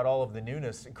talked about all of the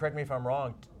newness. Correct me if I'm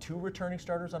wrong. 2 returning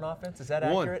starters on offense. Is that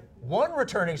accurate? One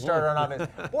returning starter on offense.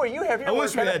 Boy, you have your I work.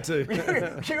 wish we had 2.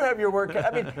 You have your work.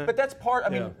 I mean, but that's part. I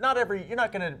mean, you're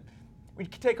not going to. We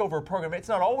take over a program. It's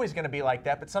not always going to be like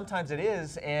that, but sometimes it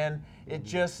is, and it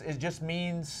just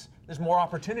means there's more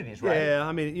opportunities, right? Yeah,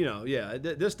 I mean,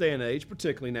 this day and age,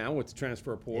 particularly now with the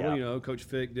transfer portal, Coach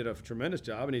Fick did a tremendous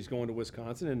job, and he's going to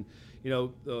Wisconsin. And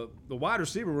the wide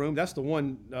receiver room, that's the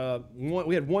one.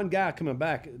 We had one guy coming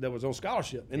back that was on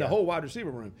scholarship in the whole wide receiver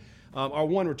room. Our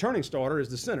one returning starter is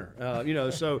the center.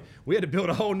 So we had to build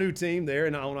a whole new team there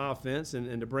and on offense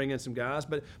and to bring in some guys.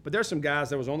 But there's some guys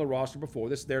that was on the roster before.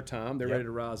 This is their time. They're ready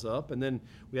to rise up. And then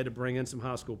we had to bring in some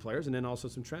high school players and then also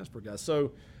some transfer guys.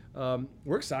 So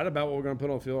we're excited about what we're going to put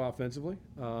on the field offensively.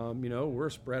 We're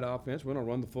a spread offense. We're going to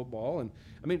run the football. And,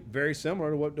 very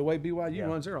similar to the way BYU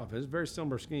runs their offense. Very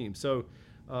similar scheme. So,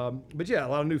 a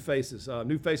lot of new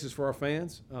faces for our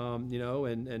fans,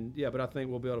 but I think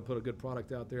we'll be able to put a good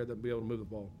product out there that'll be able to move the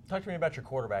ball. Talk to me about your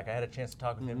quarterback. I had a chance to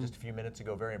talk with him just a few minutes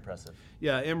ago. Very impressive.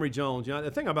 Yeah, Emory Jones.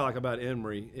 The thing I like about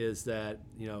Emory is that,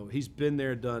 he's been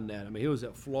there, done that. I mean, he was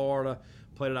at Florida,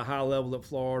 played at a high level at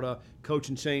Florida,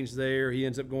 coaching change there. He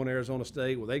ends up going to Arizona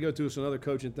State. Well, they go through another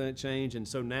coaching change, and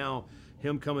so now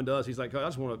him coming to us, he's like, I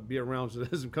just want to be around so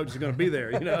some coaches are going to be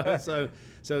there, So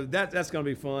that's going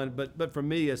to be fun. But for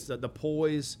me, it's the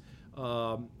poise.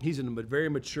 He's a very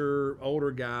mature, older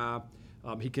guy.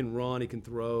 He can run, he can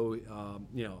throw.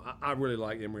 I really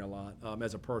like Emory a lot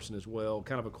as a person as well.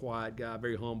 Kind of a quiet guy,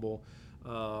 very humble.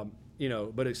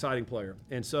 But exciting player.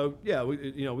 And so,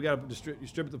 we got to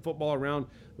distribute the football around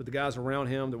with the guys around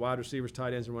him, the wide receivers,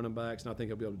 tight ends, and running backs, and I think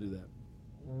he'll be able to do that.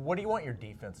 What do you want your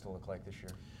defense to look like this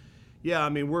year? Yeah, I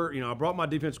mean, I brought my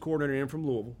defense coordinator in from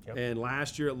Louisville, and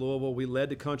last year at Louisville, we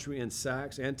led the country in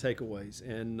sacks and takeaways,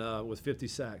 and with 50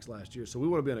 sacks last year. So we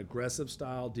want to be an aggressive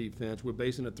style defense. We're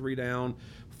basing a 3-down,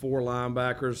 4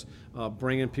 linebackers,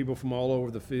 bringing people from all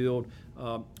over the field.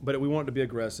 But we want it to be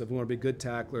aggressive. We want to be good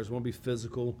tacklers. We want to be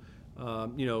physical.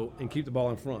 And keep the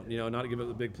ball in front, not to give up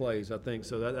the big plays, I think.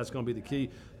 So that's going to be the key.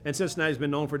 And Cincinnati's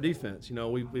been known for defense.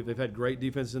 We've had great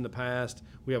defenses in the past.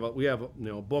 We have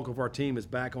a bulk of our team is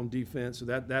back on defense, so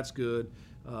that's good.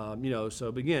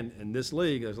 But again, in this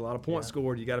league, there's a lot of points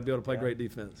scored. You got to be able to play great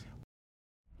defense.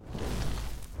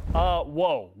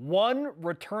 One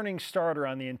returning starter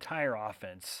on the entire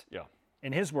offense. Yeah.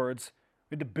 In his words,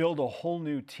 We had to build a whole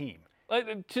new team.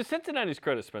 To Cincinnati's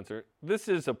credit, Spencer, this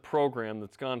is a program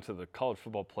that's gone to the college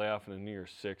football playoff in a New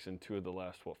Year's Six in 2 of the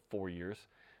last, 3 years.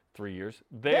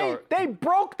 They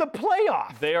broke the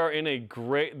playoff. They are in a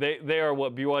great. They are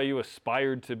what BYU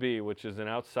aspired to be, which is an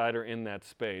outsider in that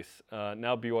space.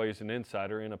 Now BYU is an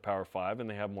insider in a Power 5, and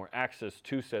they have more access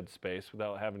to said space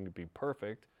without having to be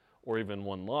perfect or even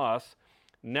one loss.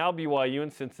 Now BYU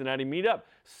and Cincinnati meet up.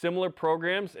 Similar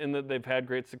programs in that they've had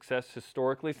great success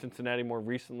historically. Cincinnati more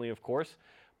recently, of course,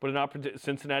 but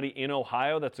Cincinnati in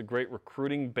Ohio. That's a great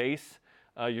recruiting base.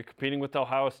 You're competing with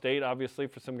Ohio State, obviously,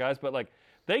 for some guys, but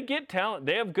they get talent.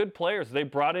 They have good players. They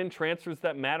brought in transfers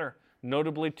that matter,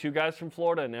 notably 2 guys from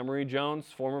Florida, and Emory Jones,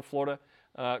 former Florida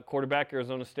quarterback,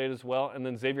 Arizona State as well, and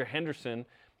then Xavier Henderson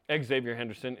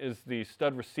is the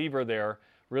stud receiver there,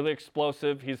 really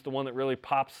explosive. He's the one that really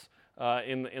pops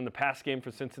in the pass game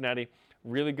for Cincinnati.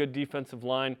 Really good defensive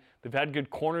line. They've had good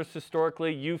corners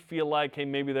historically. You feel like, hey,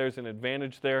 maybe there's an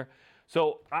advantage there.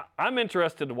 So I'm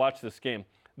interested to watch this game.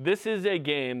 This is a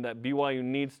game that BYU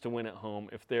needs to win at home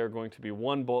if they are going to be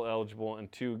 1, bowl eligible,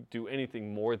 and 2, do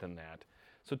anything more than that.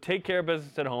 So take care of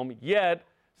business at home. Yet,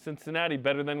 Cincinnati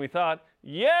better than we thought.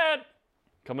 Yet,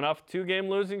 coming off a 2-game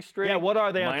losing streak. Yeah, what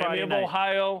are they on Friday night? Miami of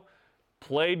Ohio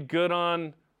played good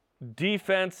on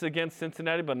defense against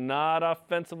Cincinnati, but not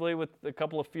offensively with a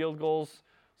couple of field goals.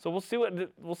 So we'll see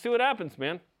what happens,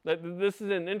 man. This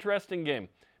is an interesting game.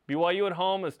 BYU at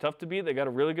home is tough to beat. They got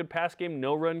a really good pass game,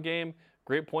 no run game.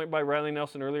 Great point by Riley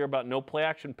Nelson earlier about no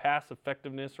play-action pass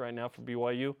effectiveness right now for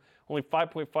BYU. Only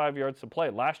 5.5 yards to play.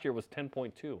 Last year was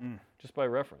 10.2, just by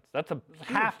reference. That's a huge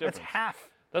difference. That's half.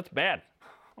 That's bad.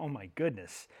 Oh, my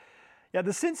goodness. Yeah,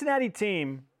 the Cincinnati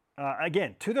team,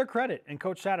 again, to their credit, and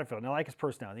Coach Satterfield, and I like his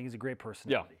personality. I think he's a great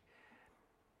personality.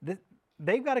 Yeah.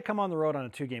 They've got to come on the road on a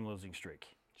 2-game losing streak.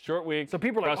 Short week. So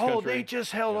people are like, they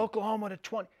just held Oklahoma to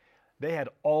 20. They had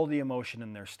all the emotion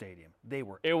in their stadium. They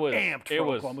were amped for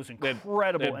Oklahoma. It was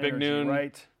incredible energy,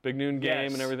 right? Big noon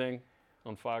game and everything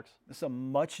on Fox. This is a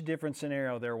much different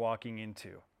scenario they're walking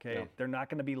into, okay? Yeah. They're not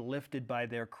going to be lifted by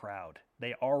their crowd.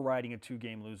 They are riding a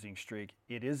 2-game losing streak.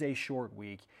 It is a short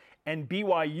week. And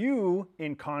BYU,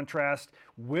 in contrast,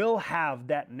 will have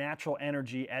that natural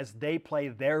energy as they play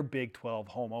their Big 12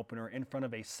 home opener in front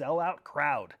of a sellout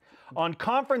crowd on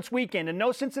conference weekend. And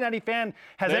no Cincinnati fan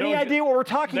has any idea what we're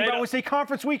talking about when we say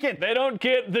conference weekend. They don't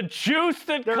get the juice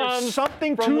that comes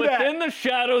something from to within the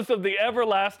shadows of the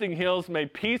everlasting hills. May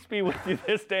peace be with you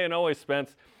this day and always,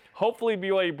 Spence. Hopefully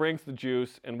BYU brings the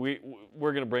juice, and we're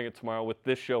going to bring it tomorrow with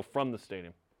this show from the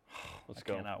stadium. Let's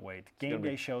go. I cannot wait. Game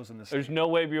day shows in the There's no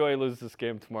way BYU loses this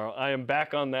game tomorrow. I am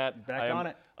back on that. Back on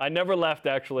it. I never left,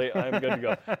 actually. I am good to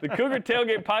go. The Cougar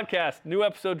Tailgate Podcast. New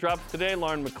episode drops today.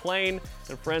 Lauren McLean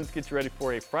and friends get you ready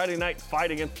for a Friday night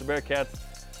fight against the Bearcats.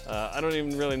 I don't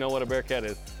even really know what a Bearcat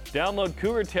is. Download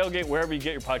Cougar Tailgate wherever you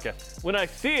get your podcast. When I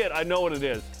see it, I know what it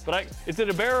is. But is it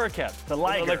a bear or a cat? It's a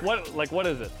liger. What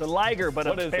is it? It's a liger, but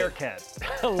a Bearcat.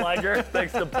 A liger,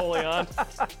 thanks to Napoleon.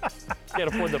 Can't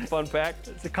afford the fun pack.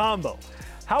 It's a combo.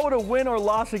 How would a win or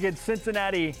loss against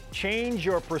Cincinnati change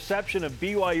your perception of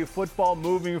BYU football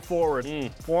moving forward?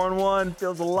 4-1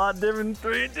 feels a lot different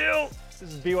than 3-2.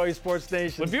 This is BYU Sports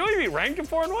Nation. Would BYU be ranked at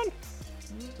 4-1?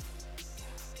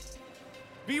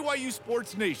 BYU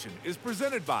Sports Nation is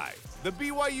presented by the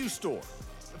BYU Store,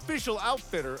 official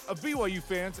outfitter of BYU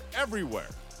fans everywhere.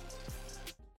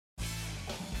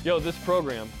 Yo, this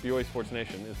program, BYU Sports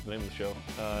Nation, is the name of the show.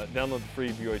 Download the free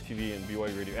BYU TV and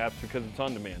BYU Radio apps because it's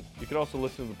on demand. You can also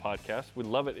listen to the podcast. We'd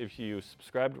love it if you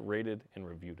subscribed, rated, and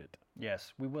reviewed it.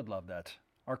 Yes, we would love that.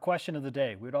 Our question of the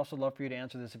day, we'd also love for you to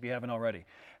answer this if you haven't already.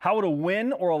 How would a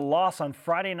win or a loss on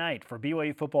Friday night for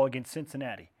BYU football against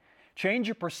Cincinnati change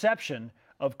your perception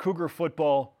of Cougar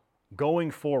football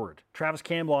going forward? Travis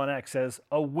Campbell on X says,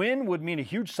 a win would mean a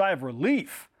huge sigh of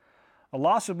relief. A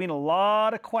loss would mean a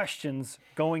lot of questions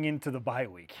going into the bye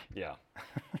week. Yeah.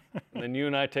 And then you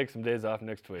and I take some days off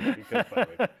next week because bye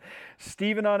week.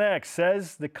 Steven on X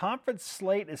says, the conference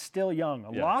slate is still young.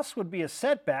 A loss would be a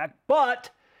setback, but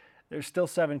there's still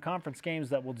 7 conference games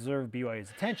that will deserve BYU's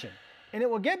attention. And it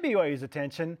will get BYU's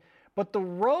attention, but the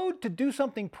road to do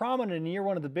something prominent in year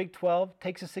 1 of the Big 12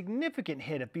 takes a significant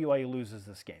hit if BYU loses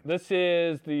this game. This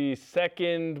is the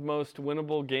second most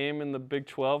winnable game in the Big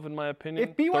 12, in my opinion.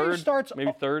 If BYU starts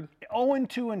maybe third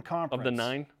 0-2 in conference of the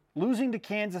 9, losing to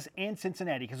Kansas and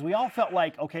Cincinnati, because we all felt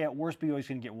like, okay, at worst BYU's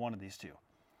going to get one of these 2.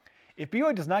 If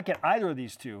BYU does not get either of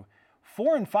these 2,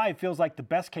 4-5 feels like the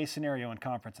best case scenario in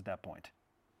conference at that point.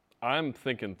 I'm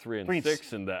thinking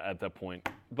 3-6 at that point.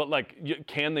 But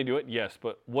can they do it? Yes.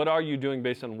 But what are you doing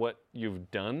based on what you've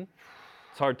done?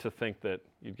 It's hard to think that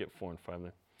you'd get 4-5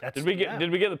 there. Did we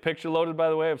get the picture loaded, by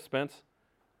the way, of Spence?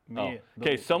 Me,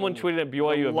 Okay, someone tweeted at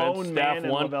BYU event staff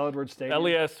one.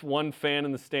 LES one fan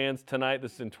in the stands tonight.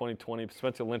 This is in 2020.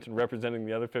 Spencer Linton representing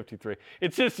the other 53.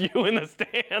 It's just you in the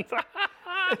stands.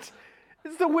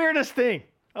 it's the weirdest thing.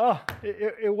 Oh,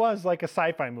 it was like a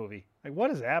sci-fi movie. Like,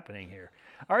 what is happening here?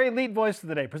 Our elite voice of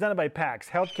the day, presented by PAX,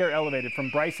 Healthcare Elevated, from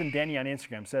Bryson Denny on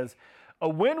Instagram, says, a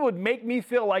win would make me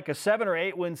feel like a 7 or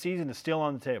 8 win season is still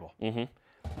on the table.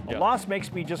 A loss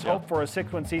makes me just hope for a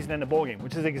 6-win season and a bowl game,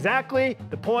 which is exactly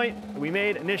the point that we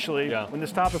made initially when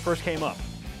this topic first came up.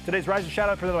 Today's Riser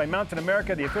Shoutout presented by Mountain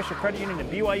America, the official credit union of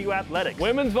BYU Athletics.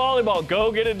 Women's volleyball,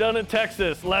 go get it done in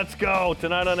Texas. Let's go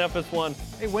tonight on FS1.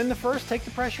 Hey, win the first, take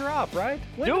the pressure off, right?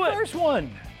 Win Do the it. first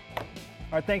one.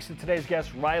 Our thanks to today's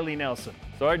guest, Riley Nelson.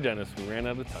 Sorry, Dennis, we ran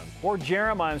out of time. For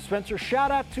Jarom, I'm Spencer.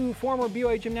 Shout out to former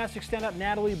BYU gymnastics stand-up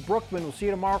Natalie Brookman. We'll see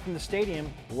you tomorrow from the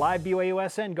stadium. Live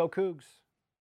BYUSN. Go Cougs.